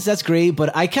donations, that's great,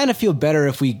 but I kind of feel better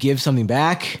if we give something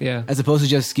back. Yeah. As opposed to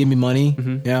just give me money.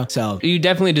 Yeah. So You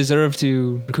definitely deserve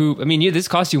to recoup. I mean, this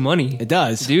costs you money. it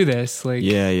does. To do this. Like,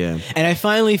 Yeah. And I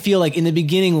finally feel like in the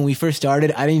beginning when we first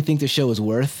started, I didn't think the show was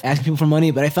worth asking people for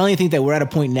money, but I finally think that we're at a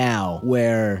point now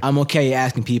where I'm okay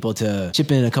asking people to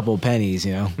chip in a couple of pennies,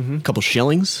 A couple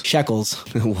shillings? Shekels,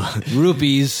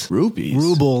 rupees,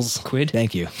 rubles, Quid.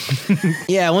 Thank you.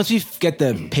 Yeah, once we get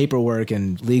the paperwork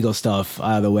and legal stuff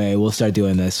out of the way, we'll start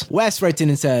doing this. Wes writes in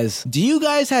and says, do you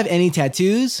guys have any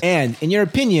tattoos? And in your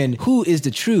opinion, who is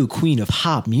the true queen of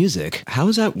pop music? How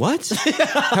is that? What?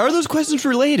 How are those questions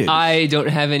related? I don't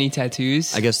have any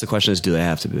tattoos. I guess the question is, do they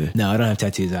have to be? No, I don't have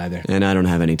tattoos either. And I don't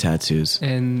have any tattoos.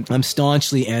 And I'm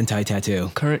staunchly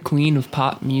anti-tattoo. current queen of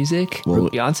pop music, Well,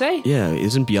 Beyonce? Yeah,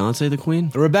 isn't Beyonce the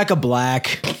queen? Rebecca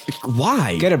Black.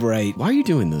 Why? Get it right. Why are you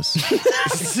doing this?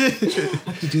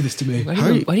 You do this to me.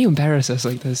 Why do you embarrass us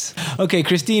like this? Okay,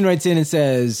 Christine writes in and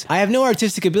says, I have no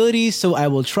artistic abilities, so I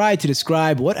will try to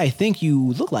describe what I think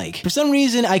you look like. For some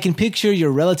reason, I can picture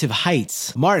your relative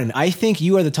heights. Martin, I think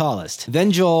you are the tallest.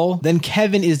 Then Joel. Then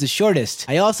Kevin is the shortest.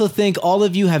 I also think all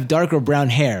of you have darker brown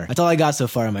hair. That's all I got so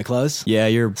far. Am I close? Yeah,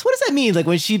 you're... So what does that mean? Like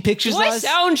when she pictures Do I us?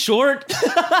 sound short?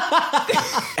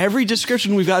 Every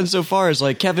description we've gotten so far is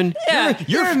like, Kevin,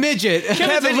 You're a midget.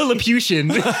 Kevin's a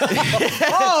Lilliputian.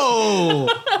 Oh,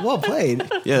 well played.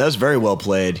 Yeah, that was very well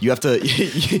played. You have to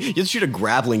shoot a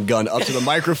grappling gun up to the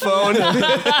microphone.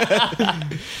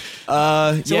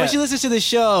 So when she listens to the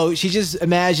show, she just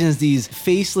imagines these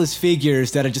faceless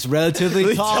figures that are just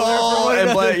relatively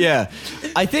taller. Yeah.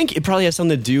 I think it probably has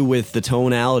something to do with the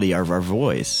tonality of our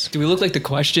voice. Do we look like the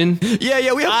question?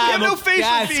 Yeah, we have no facial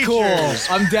That's features. cool.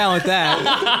 I'm down with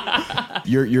that.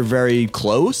 You're very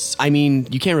close. I mean,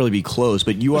 you can't really be close,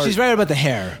 but you are. She's right about the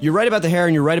hair. You're right about the hair,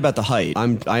 and you're right about the height. I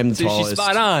am the So tallest. she's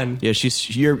spot on. Yeah,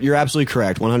 you're absolutely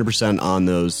correct. 100% on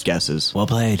those guesses. Well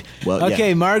played. Well, yeah.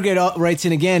 Okay, Margaret writes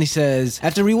in again. He says,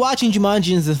 after rewatching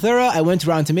Jumanji and Zathura, I went to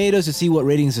Rotten Tomatoes to see what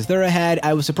ratings Zathura had.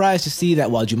 I was surprised to see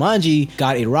that while Jumanji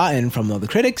got a rotten from the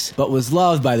critics, but was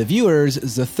loved by the viewers,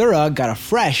 Zathura got a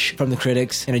fresh from the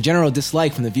critics and a general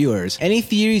dislike from the viewers. Any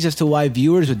theories as to why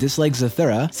viewers would dislike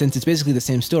Zathura, since it's basically the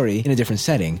same story in a different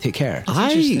setting? Take care.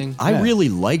 interesting. I Yeah. really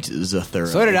liked Zathura.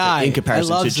 So did I. In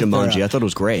comparison I love to Jumanji. Zathura. I thought it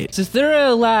was great.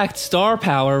 Zathura lacked star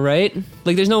power, right?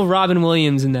 Like, there's no Robin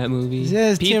Williams in that movie.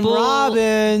 Yes, Tim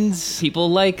Robbins. People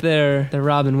like their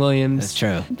Robin Williams. That's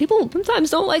true. People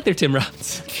sometimes don't like their Tim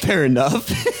Robbins. Fair enough.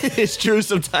 It's true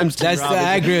sometimes. Tim Robbins.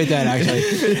 I agree with that,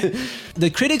 actually. The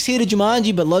critics hated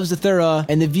Jumanji but loved Zathura,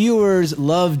 and the viewers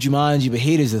loved Jumanji but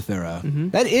hated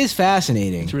Zathura. That is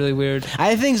fascinating. It's really weird.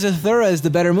 I think Zathura is the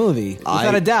better movie,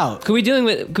 without a doubt. Could we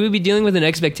be dealing with an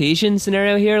expectation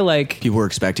scenario here? Like, People were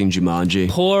expecting Jumanji.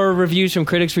 poor reviews from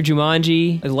critics for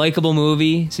Jumanji, a likable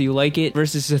movie, so you like it,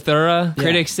 versus Zathura. Yeah.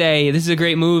 Critics say, this is a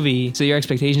great movie, so your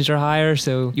expectations are higher,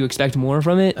 so you expect more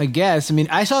from it. I guess. I mean,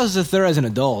 I saw Zathura as an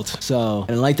adult, so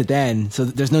I liked it then. So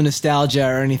there's no nostalgia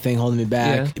or anything holding me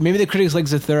back. Yeah. Maybe the critics like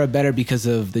Zathura better because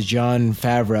of the Jon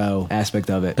Favreau aspect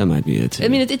of it. That might be it too. I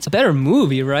mean, it's a better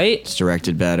movie, right? it's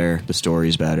directed better. The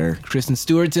story's better. Kristen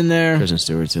Stewart's in there. Kristen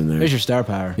Stewart's in there. There's your star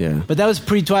power. Yeah. But that was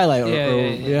pre-Twilight.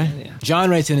 Yeah. John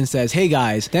writes in and says, hey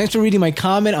guys, thanks for reading my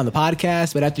comment on the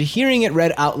podcast, but after hearing it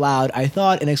read out loud, I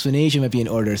thought an explanation might be in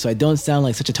order so I don't sound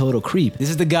like such a total creep. This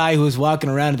is the guy who was walking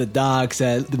around at the docks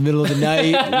at the middle of the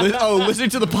night. Listening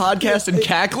to the podcast and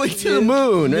cackling to the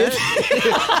moon. Right?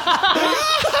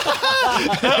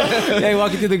 Hey,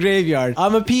 walking through the graveyard.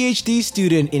 I'm a PhD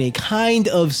student in a kind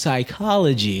of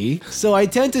psychology, so I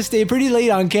tend to stay pretty late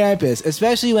on campus,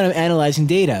 especially when I'm analyzing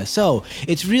data. So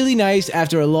it's really nice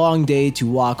after a long day to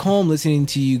walk home listening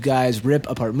to you guys rip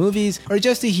apart movies, or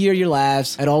just to hear your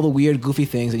laughs at all the weird, goofy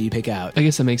things that you pick out. I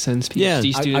guess that makes sense. PhD Yeah,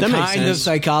 student. A that makes kind of sense.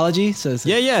 psychology, so it's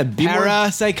Yeah. Be more-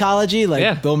 parapsychology, like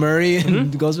Yeah. Bill Murray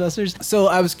and Ghostbusters. So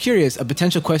I was curious, a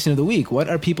potential question of the week: what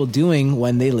are people doing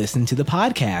when they listen to the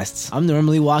podcasts? I'm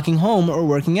normally walking home or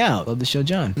working out. Love the show,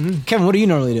 John. Kevin, what are you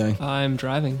normally doing? I'm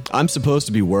driving. I'm supposed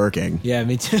to be working. Yeah,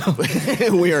 me too.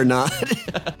 We are not.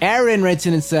 Aaron writes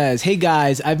in and says, hey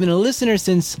guys, I've been a listener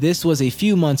since this was a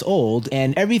few months old,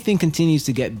 and everything continues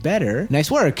to get better. Nice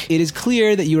work. It is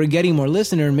clear that you are getting more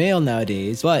listener mail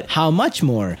nowadays, but how much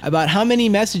more? About how many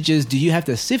messages do you have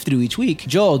to sift through each week?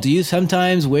 Joel, do you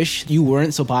sometimes wish you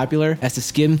weren't so popular as to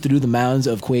skim through the mounds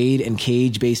of Quaid and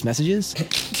Cage-based messages?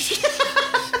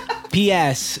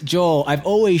 P.S. Joel, I've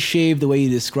always shaved the way you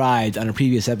described on a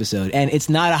previous episode, and it's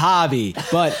not a hobby.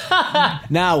 But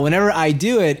now, whenever I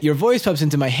do it, your voice pops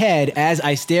into my head as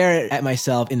I stare at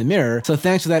myself in the mirror. So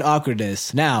thanks for that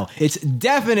awkwardness. Now, it's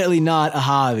definitely not a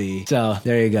hobby. So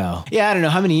there you go. Yeah, I don't know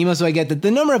how many emails do I get.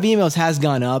 The number of emails has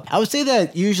gone up. I would say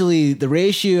that usually the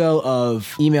ratio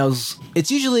of emails,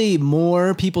 it's usually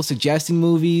more people suggesting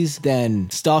movies than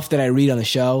stuff that I read on the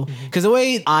show. Because the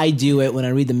way I do it when I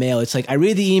read the mail, it's like I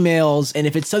read the emails, and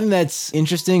if it's something that's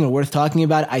interesting or worth talking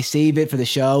about, I save it for the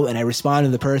show and I respond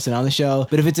to the person on the show.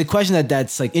 But if it's a question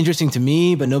that's like interesting to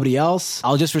me but nobody else,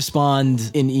 I'll just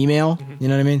respond in email. You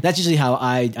know what I mean? That's usually how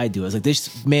I do it. It's like,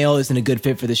 this mail isn't a good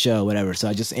fit for the show, whatever. So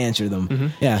I just answer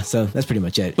them. Yeah, so that's pretty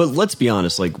much it. But let's be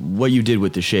honest, like what you did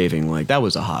with the shaving, like that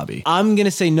was a hobby. I'm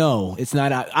gonna say no, it's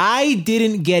not. I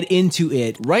didn't get into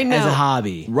it right now as a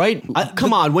hobby. Right?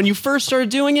 Come on, when you first started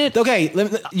doing it. Okay,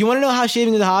 you want to know how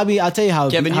shaving is a hobby? I'll tell you how.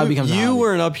 Kevin, how it becomes a hobby. You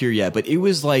weren't up here yet, but it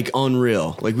was like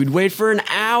unreal. Like we'd wait for an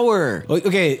hour.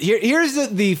 Okay, here's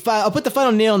the I'll put the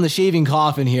final nail in the shaving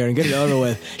coffin here and get it over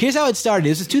with. Here's how it started.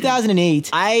 This was 2008.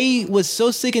 I was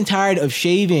so sick and tired of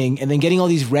shaving and then getting all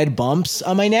these red bumps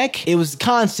on my neck. It was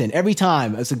constant every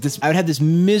time. I was like I would have this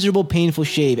miserable, painful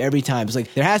shave every time. It's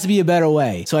like, there has to be a better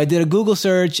way. So I did a Google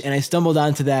search and I stumbled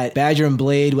onto that Badger and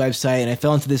Blade website, and I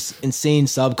fell into this insane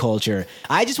subculture.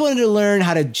 I just wanted to learn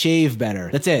how to shave better.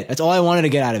 That's it. That's all I wanted to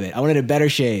get out of it. I wanted a better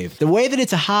shave. The way that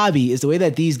it's a hobby is the way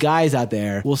that these guys out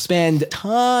there will spend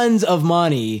tons of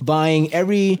money buying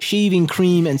every shaving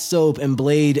cream and soap and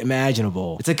blade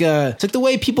imaginable. It's like the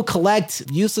way people collect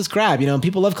useless crap. You know,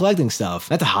 people love collecting stuff.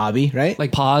 That's a hobby, right?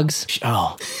 Like Pogs.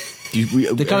 Oh.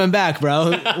 They're coming back,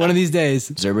 bro. One of these days.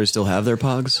 Does everybody still have their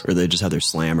Pogs? Or they just have their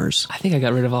Slammers? I think I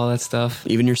got rid of all that stuff.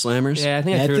 Even your Slammers? Yeah, I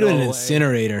think I threw it it all in an away.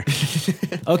 incinerator.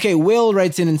 Okay, Will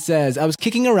writes in and says, I was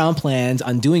kicking around plans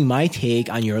on doing my take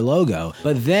on your logo,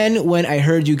 but then when I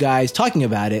heard you guys talking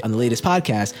about it on the latest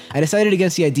podcast, I decided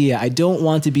against the idea. I don't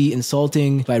want to be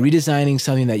insulting by redesigning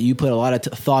something that you put a lot of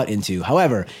thought into.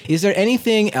 However, is there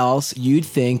anything else you'd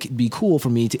think would be cool for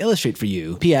me to illustrate for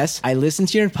you? P.S. I listen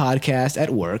to your podcast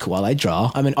at work while I draw.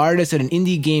 I'm an artist at an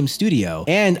indie game studio,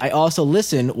 and I also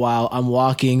listen while I'm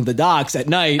walking the docks at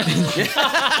night.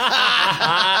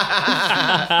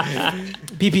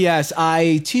 PPS,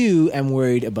 I too am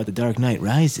worried about The Dark Knight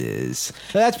Rises.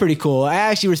 So that's pretty cool. I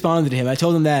actually responded to him. I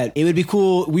told him that it would be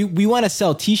cool. We want to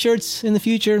sell t-shirts in the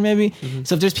future, maybe.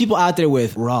 So if there's people out there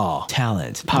with raw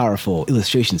talent, powerful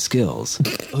illustration skills,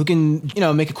 who can,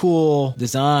 make a cool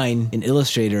design in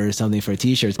Illustrator or something for a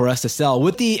t-shirt for us to sell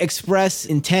with the express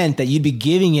intent that you'd be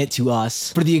giving it to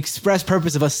us for the express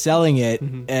purpose of us selling it,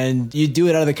 and you'd do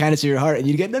it out of the kindness of your heart and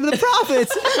you'd get none of the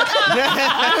profits.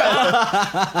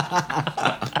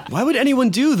 Why would anyone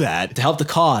do that? To help the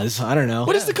cause. I don't know.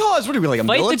 What is the cause? What are we, like a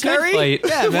Fight the military? good fight.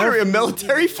 Yeah, what are we, a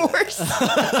military force?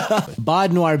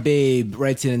 Bod Noir Babe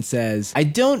writes in and says, I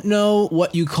don't know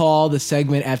what you call the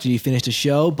segment after you finish the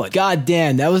show, but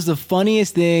goddamn, that was the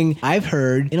funniest thing I've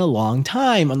heard in a long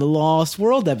time on the Lost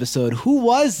World episode. Who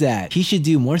was that? He should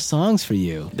do more songs for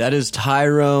you. That is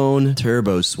Tyrone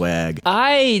Turbo Swag.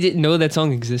 I didn't know that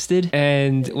song existed,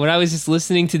 and when I was just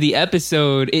listening to the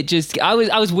episode, I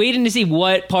was waiting to see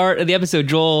what part of the episode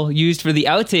Joel used for the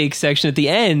outtake section at the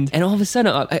end, and all of a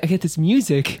sudden I get this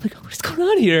music. Like, what's going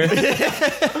on here?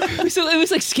 So it was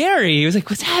like scary. It was like,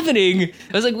 what's happening?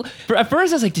 I was like, at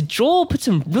first I was like, did Joel put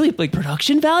some really like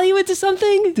production value into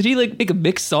something? Did he like make a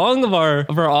mixed song of our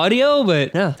audio?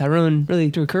 But no, Tyrone really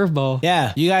threw a curveball.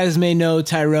 Yeah, you guys may know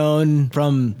Tyrone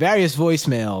from various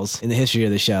voicemails in the history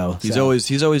of the show. He's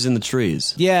always in the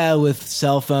trees. Yeah, with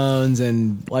cell phones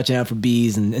and watching out for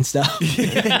bees and stuff.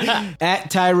 At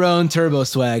Tyrone Turbo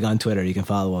Swag on Twitter. You can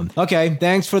follow him. Okay,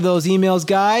 thanks for those emails,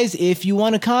 guys. If you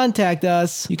want to contact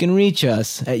us, you can reach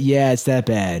us at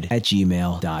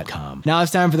yeahitsthatbad@gmail.com. Now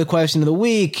it's time for the question of the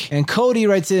week. And Cody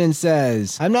writes in and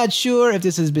says, I'm not sure if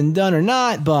this has been done or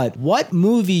not, but what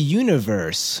movie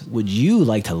universe would you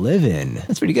like to live in?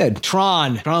 That's pretty good.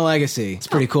 Tron Legacy. It's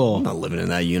pretty cool. I'm not living in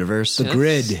that universe. The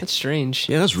grid. That's strange.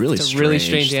 Yeah, that's really That's a strange. really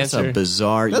strange That's answer. a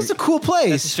bizarre... That's a cool place.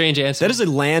 That's a strange answer. That is a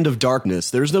land of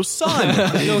darkness. There's no sun.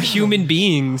 no human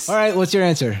beings. All right, what's your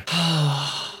answer?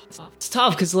 It's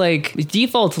tough because, like,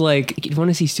 default, like, you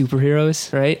want to see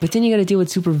superheroes, right? But then you got to deal with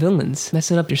supervillains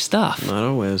messing up your stuff. Not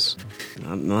always.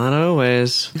 Not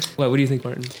always. What do you think,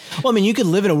 Martin? Well, I mean, you could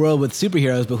live in a world with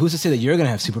superheroes, but who's to say that you're going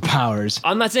to have superpowers?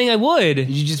 I'm not saying I would.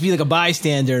 You just be like a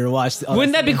bystander and watch.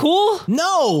 Wouldn't that be cool?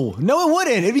 No, it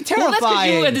wouldn't. It'd be terrifying. Well, that's because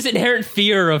you have this inherent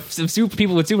fear of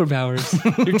people with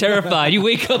superpowers. You're terrified. You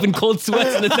wake up in cold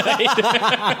sweats in the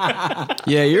night.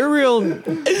 Yeah, you're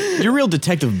real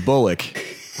Detective Bullock.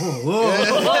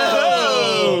 I'd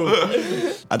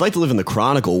like to live in the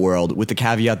Chronicle world with the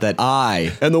caveat that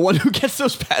I am the one who gets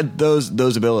those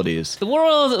abilities. The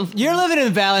world of You're living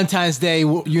in Valentine's Day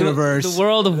universe. the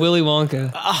world of Willy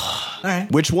Wonka. All right.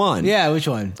 Which one? Yeah, which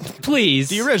one? Please.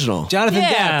 The original. Jonathan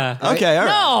Yeah. Depp. right? Okay, all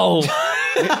right. No.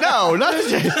 No, not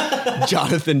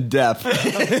Jonathan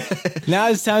Depp. Now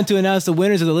it's time to announce the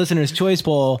winners of the Listener's Choice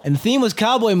Poll. And the theme was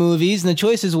cowboy movies, and the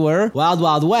choices were Wild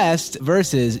Wild West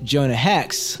versus Jonah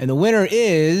Hex. And the winner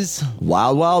is...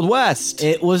 Wild Wild West.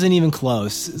 It wasn't even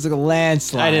close. It's like a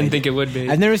landslide. I didn't think it would be.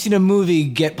 I've never seen a movie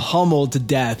get pummeled to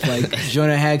death like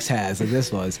Jonah Hex has, like this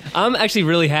was. I'm actually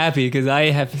really happy because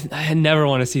I never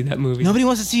want to see that movie. Nobody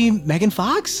wants to see Megan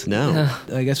Fox? No.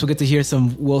 I guess we'll get to hear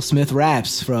some Will Smith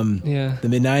raps from Yeah. the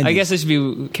mid-90s. I guess I should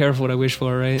be careful what I wish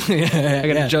for, right? I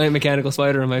got a giant mechanical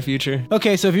spider in my future.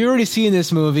 Okay, so if you've already seen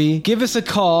this movie, give us a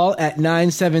call at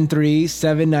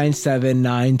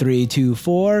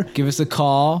 973-797-9324. Give us a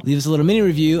call, leave us a little mini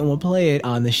review, and we'll play it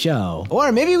on the show.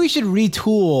 Or maybe we should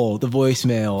retool the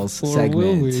voicemails Or segment.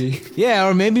 will we? Yeah,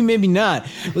 or maybe not.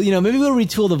 Well, maybe we'll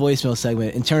retool the voicemail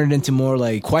segment and turn it into more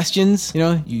like questions.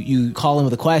 You call in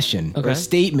with a question or Okay. a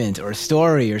statement or a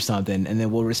story or something, and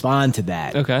then we'll respond to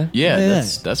that. Okay. Yeah,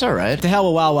 that's all right. The hell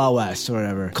with Wild Wild West or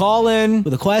whatever. Call in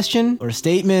with a question or a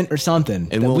statement or something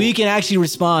And that we'll- we can actually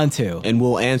respond to. And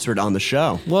we'll answer it on the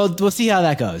show. Well, we'll see how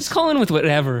that goes. Just call in with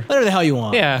whatever. Whatever the hell you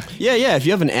want. Yeah. Yeah. If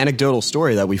you have an anecdotal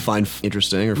story that we find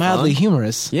interesting or Mildly fun,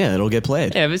 humorous. yeah, it'll get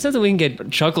played. Yeah, if it's something we can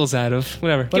get chuckles out of,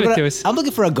 whatever. But Give it to us. I'm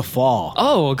looking for a guffaw.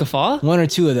 Oh, a guffaw? One or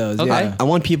two of those. Okay. Yeah. I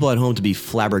want people at home to be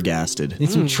flabbergasted.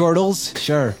 Need some chortles?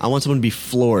 Sure. I want someone to be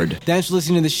floored. Thanks for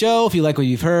listening to the show. If you like what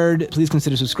you've heard, please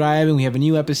consider subscribing. We have a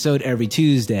new episode every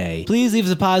Tuesday. Please leave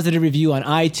us a positive review on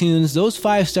iTunes. Those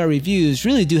 5-star reviews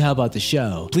really do help out the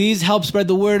show. Please help spread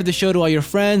the word of the show to all your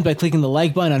friends by clicking the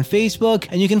like button on Facebook.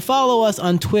 And you can follow us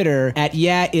on Twitter at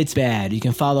YeahIt'sBad. You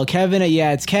can follow Kevin at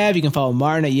YeahIt'sKev. You can follow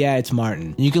Martin at YeahIt'sMartin.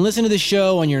 And you can listen to the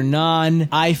show on your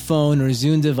non-iPhone or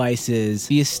Zune devices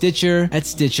via Stitcher at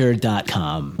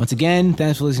Stitcher.com. Once again,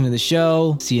 thanks for listening to the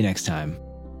show. See you next time.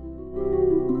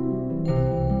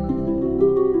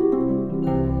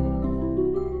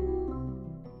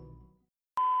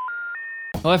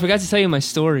 Oh, I forgot to tell you my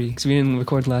story because we didn't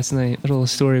record last night. A little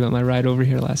story about my ride over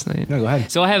here last night. No, go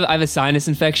ahead. So I have a sinus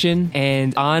infection,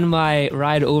 and on my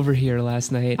ride over here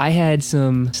last night, I had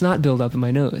some snot buildup in my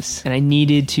nose, and I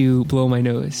needed to blow my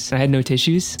nose. I had no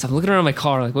tissues, so I'm looking around my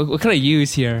car like, what can I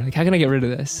use here? Like, how can I get rid of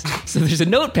this? So there's a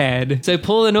notepad. So I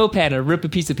pull the notepad and I rip a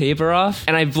piece of paper off,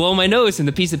 and I blow my nose in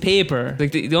the piece of paper.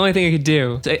 Like the only thing I could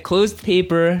do. So I closed the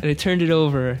paper and I turned it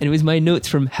over, and it was my notes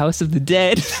from House of the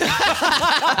Dead.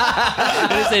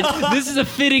 And it said, "This is a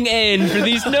fitting end for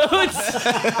these notes."